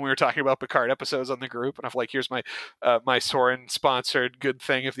when we were talking about Picard episodes on the group, and I'm like, here's my my Soren sponsored good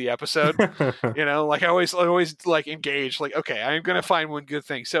thing of the episode. You know, like I always like engage, like, okay, I'm gonna find one good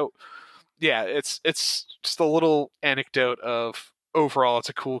thing. So yeah, it's just a little anecdote of overall it's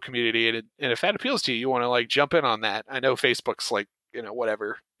a cool community, and if that appeals to you, you want to like jump in on that. I know Facebook's like, you know,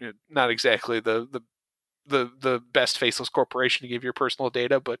 whatever, not exactly the best faceless corporation to give your personal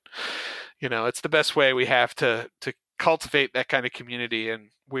data, but you know, it's the best way we have to cultivate that kind of community, and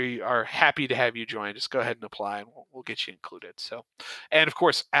we are happy to have you join. Just go ahead and apply, and we'll get you included. So, and of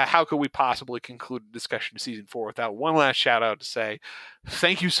course, how could we possibly conclude the discussion of season 4 without one last shout out to say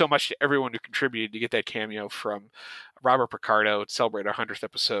thank you so much to everyone who contributed to get that cameo from Robert Picardo to celebrate our 100th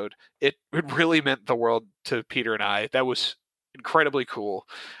episode. It really meant the world to Peter and I. That was incredibly cool,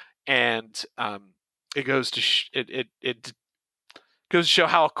 and it goes to it goes to show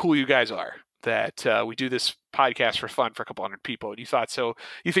how cool you guys are. That we do this podcast for fun for a couple hundred people, and you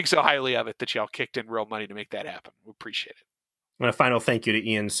think so highly of it that y'all kicked in real money to make that happen. We appreciate it. And a final thank you to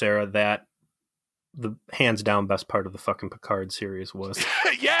Ian, Sarah. That the hands down best part of the fucking Picard series was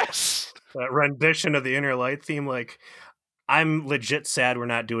yes, that rendition of the Inner Light theme. Like, I'm legit sad we're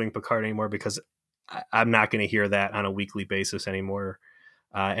not doing Picard anymore because I'm not going to hear that on a weekly basis anymore.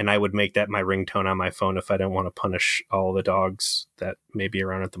 And I would make that my ringtone on my phone if I didn't want to punish all the dogs that may be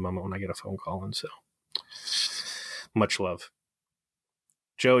around at the moment when I get a phone call. And so much love.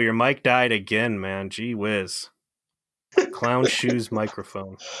 Joe, your mic died again, man. Gee whiz. Clown shoes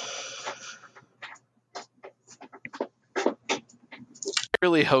microphone. I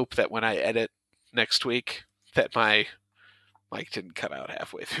really hope that when I edit next week that my mic didn't cut out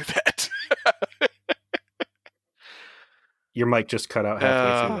halfway through that. Your mic just cut out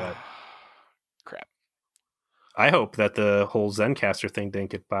halfway through that. Crap. I hope that the whole Zencaster thing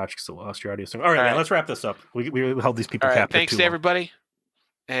didn't get botched because it lost your audio. All right, man, let's wrap this up. We held these people captive. Thanks to everybody.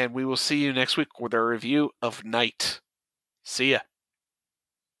 And we will see you next week with our review of Night. See ya.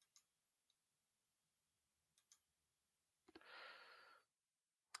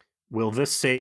 Will this say